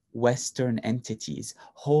say, Western entities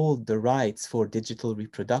hold the rights for digital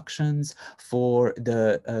reproductions, for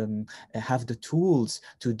have the tools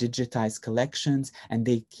to digitize collections, and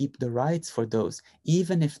they keep the rights for those,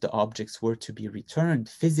 even if the objects were to be returned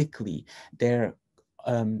physically, they're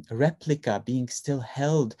replica being still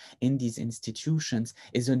held in these institutions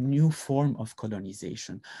is a new form of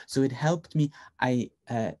colonization. So it helped me,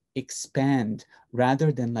 expand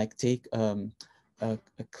rather than like take a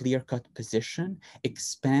clear-cut position,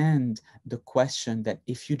 expand the question that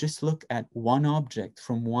if you just look at one object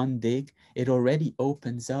from one dig, it already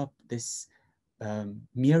opens up this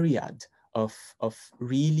myriad of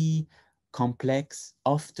really complex,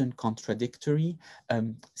 often contradictory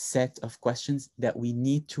set of questions that we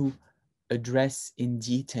need to address in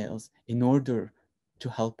details in order to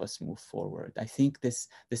help us move forward. I think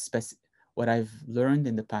what I've learned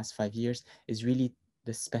in the past 5 years is really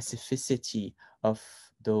the specificity of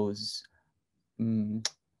those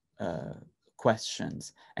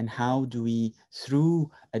questions, and how do we, through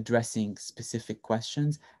addressing specific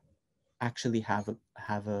questions, actually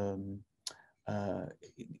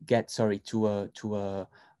get to a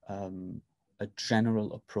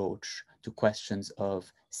general approach to questions of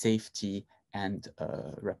safety and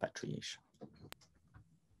repatriation.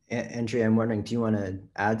 Andrea, I'm wondering, do you want to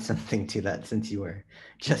add something to that, since you were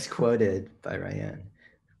just quoted by Rayyane?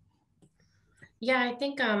 Yeah, I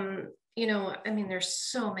think, you know, I mean, there's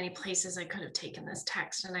so many places I could have taken this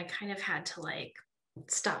text, and I kind of had to like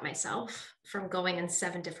stop myself from going in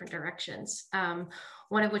 7 different directions.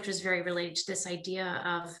 One of which was very related to this idea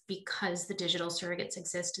of, because the digital surrogates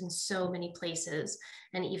exist in so many places,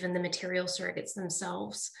 and even the material surrogates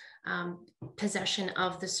themselves, possession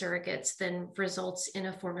of the surrogates then results in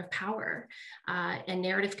a form of power and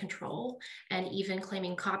narrative control, and even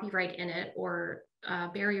claiming copyright in it, or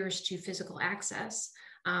barriers to physical access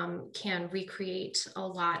can recreate a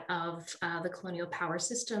lot of the colonial power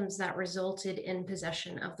systems that resulted in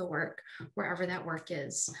possession of the work, wherever that work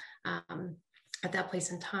is at that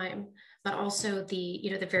place in time. But also the,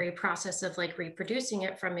 you know, the very process of like reproducing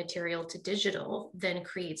it from material to digital then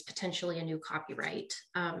creates potentially a new copyright.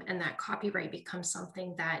 And that copyright becomes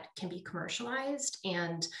something that can be commercialized,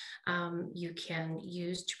 and you can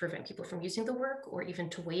use to prevent people from using the work, or even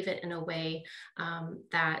to waive it in a way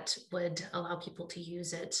that would allow people to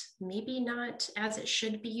use it, maybe not as it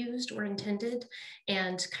should be used or intended.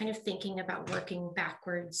 And kind of thinking about working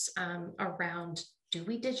backwards around, do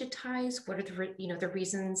we digitize? What are the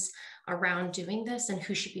reasons around doing this, and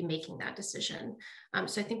who should be making that decision?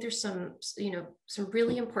 So I think there's some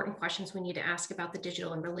really important questions we need to ask about the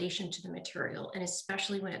digital in relation to the material, and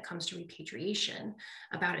especially when it comes to repatriation,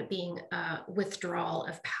 about it being a withdrawal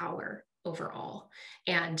of power overall.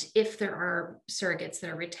 And if there are surrogates that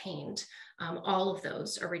are retained, all of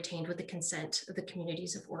those are retained with the consent of the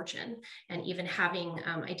communities of origin, and even having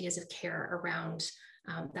ideas of care around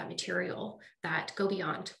that material that go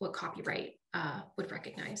beyond what copyright would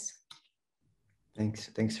recognize.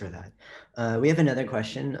 Thanks for that. We have another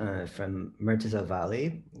question from Murtaza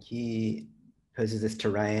Vali. He poses this to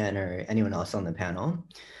Rayyane or anyone else on the panel.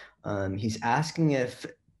 He's asking if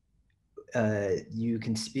you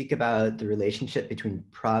can speak about the relationship between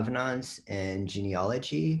provenance and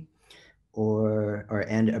genealogy,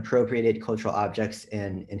 and appropriated cultural objects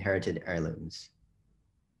and inherited heirlooms.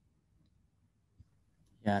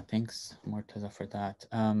 Yeah, thanks, Murtaza, for that.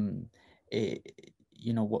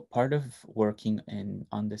 You know, what part of working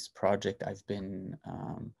on this project, I've been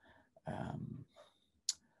kind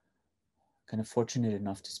of fortunate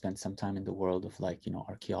enough to spend some time in the world of, like, you know,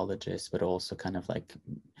 archaeologists, but also kind of like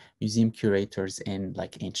museum curators in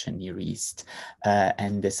like ancient Near East.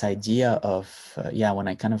 And this idea of, when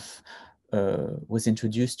I kind of was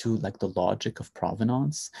introduced to like the logic of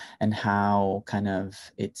provenance, and how kind of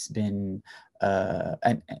it's been,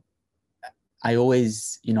 and I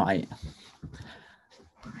always, you know, I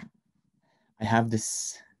have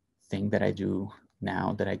this thing that I do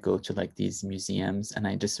now, that I go to like these museums and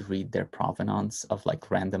I just read their provenance of like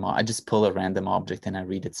I just pull a random object and I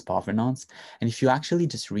read its provenance. And if you actually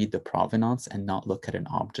just read the provenance and not look at an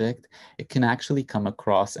object, it can actually come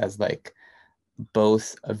across as like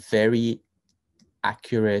both a very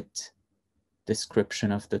accurate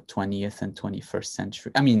description of the 20th and 21st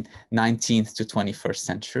century, I mean 19th to 21st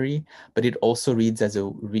century, but it also reads as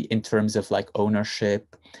in terms of like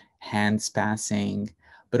ownership, hands passing,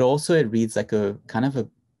 but also it reads like a kind of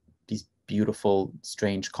these beautiful,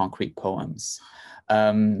 strange concrete poems.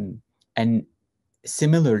 And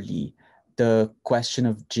similarly, the question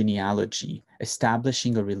of genealogy,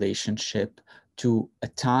 establishing a relationship to a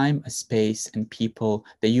time, a space, and people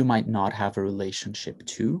that you might not have a relationship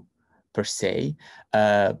to per se,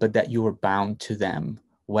 but that you are bound to them,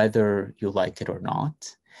 whether you like it or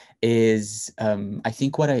not, is I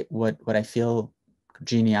think what I feel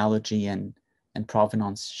genealogy and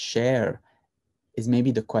provenance share is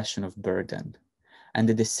maybe the question of burden, and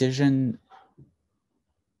the decision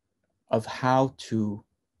of how to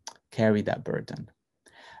carry that burden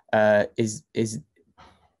is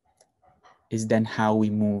then how we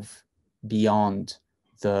move beyond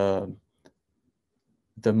the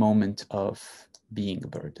moment of being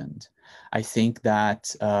burdened. I think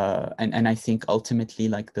that, and I think ultimately,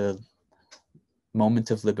 like, the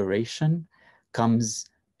moment of liberation comes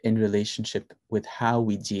in relationship with how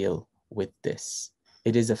we deal with this.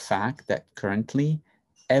 It is a fact that currently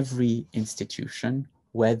every institution,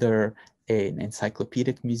 whether an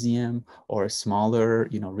encyclopedic museum or a smaller,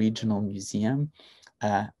 regional museum,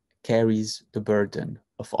 carries the burden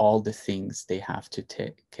of all the things they have to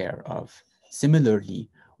take care of. Similarly,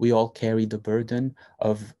 we all carry the burden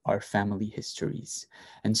of our family histories.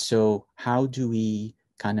 And so how do we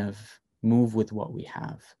kind of move with what we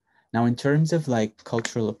have? Now, in terms of like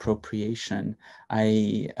cultural appropriation,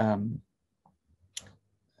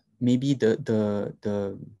 maybe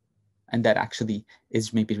and that actually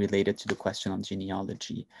is maybe related to the question on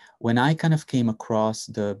genealogy. When I kind of came across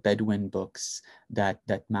the Bedouin books that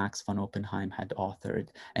Max von Oppenheim had authored,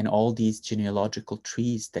 and all these genealogical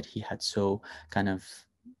trees that he had so kind of,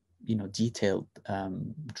 detailed,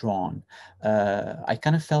 drawn, I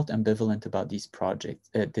kind of felt ambivalent about these projects,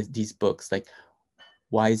 these books, like,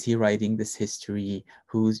 why is he writing this history?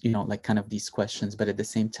 Who's, like kind of these questions. But at the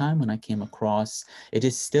same time, when I came across, it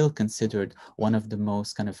is still considered one of the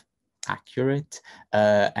most kind of accurate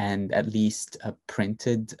and at least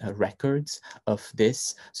printed records of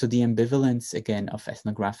this. So the ambivalence, again, of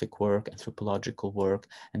ethnographic work, anthropological work,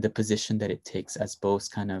 and the position that it takes as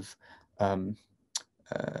both kind of,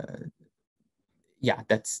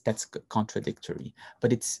 that's contradictory.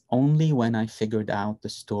 But it's only when I figured out the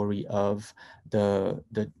story of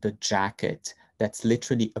the jacket that's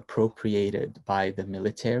literally appropriated by the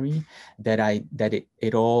military that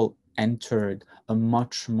it all entered a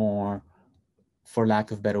much more, for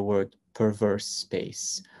lack of better word, perverse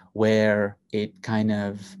space, where it kind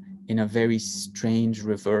of, in a very strange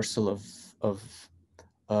reversal of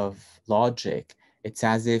logic, it's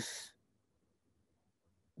as if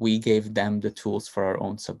we gave them the tools for our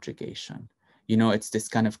own subjugation. It's this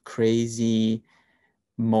kind of crazy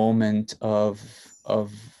moment of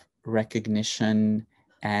recognition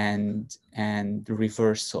and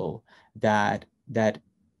reversal that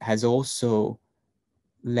has also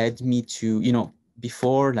led me to,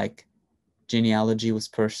 before, like, genealogy was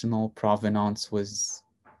personal, provenance was,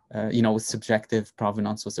 was subjective,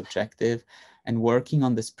 provenance was objective. And working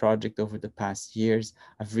on this project over the past years,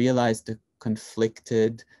 I've realized the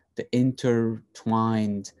conflicted, the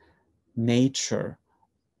intertwined nature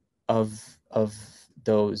of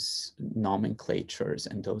those nomenclatures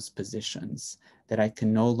and those positions, that I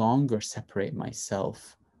can no longer separate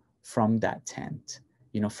myself from that tent,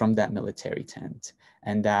 from that military tent,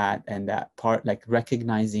 and that part, like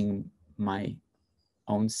recognizing my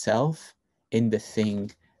own self in the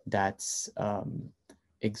thing that's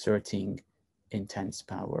exerting intense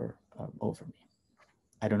power over me.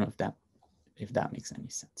 I don't know if that makes any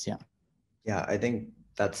sense. Yeah, I think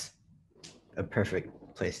that's a perfect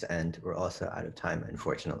place to end. We're also out of time,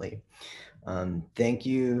 unfortunately. Thank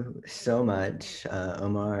you so much,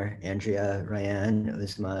 Omar, Andrea, Rayyane,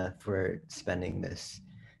 Uzma, for spending this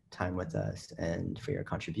time with us, and for your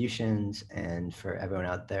contributions, and for everyone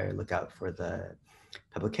out there. Look out for the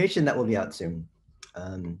publication that will be out soon.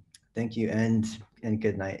 Thank you, and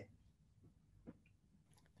good night.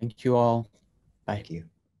 Thank you all. Bye. Thank you.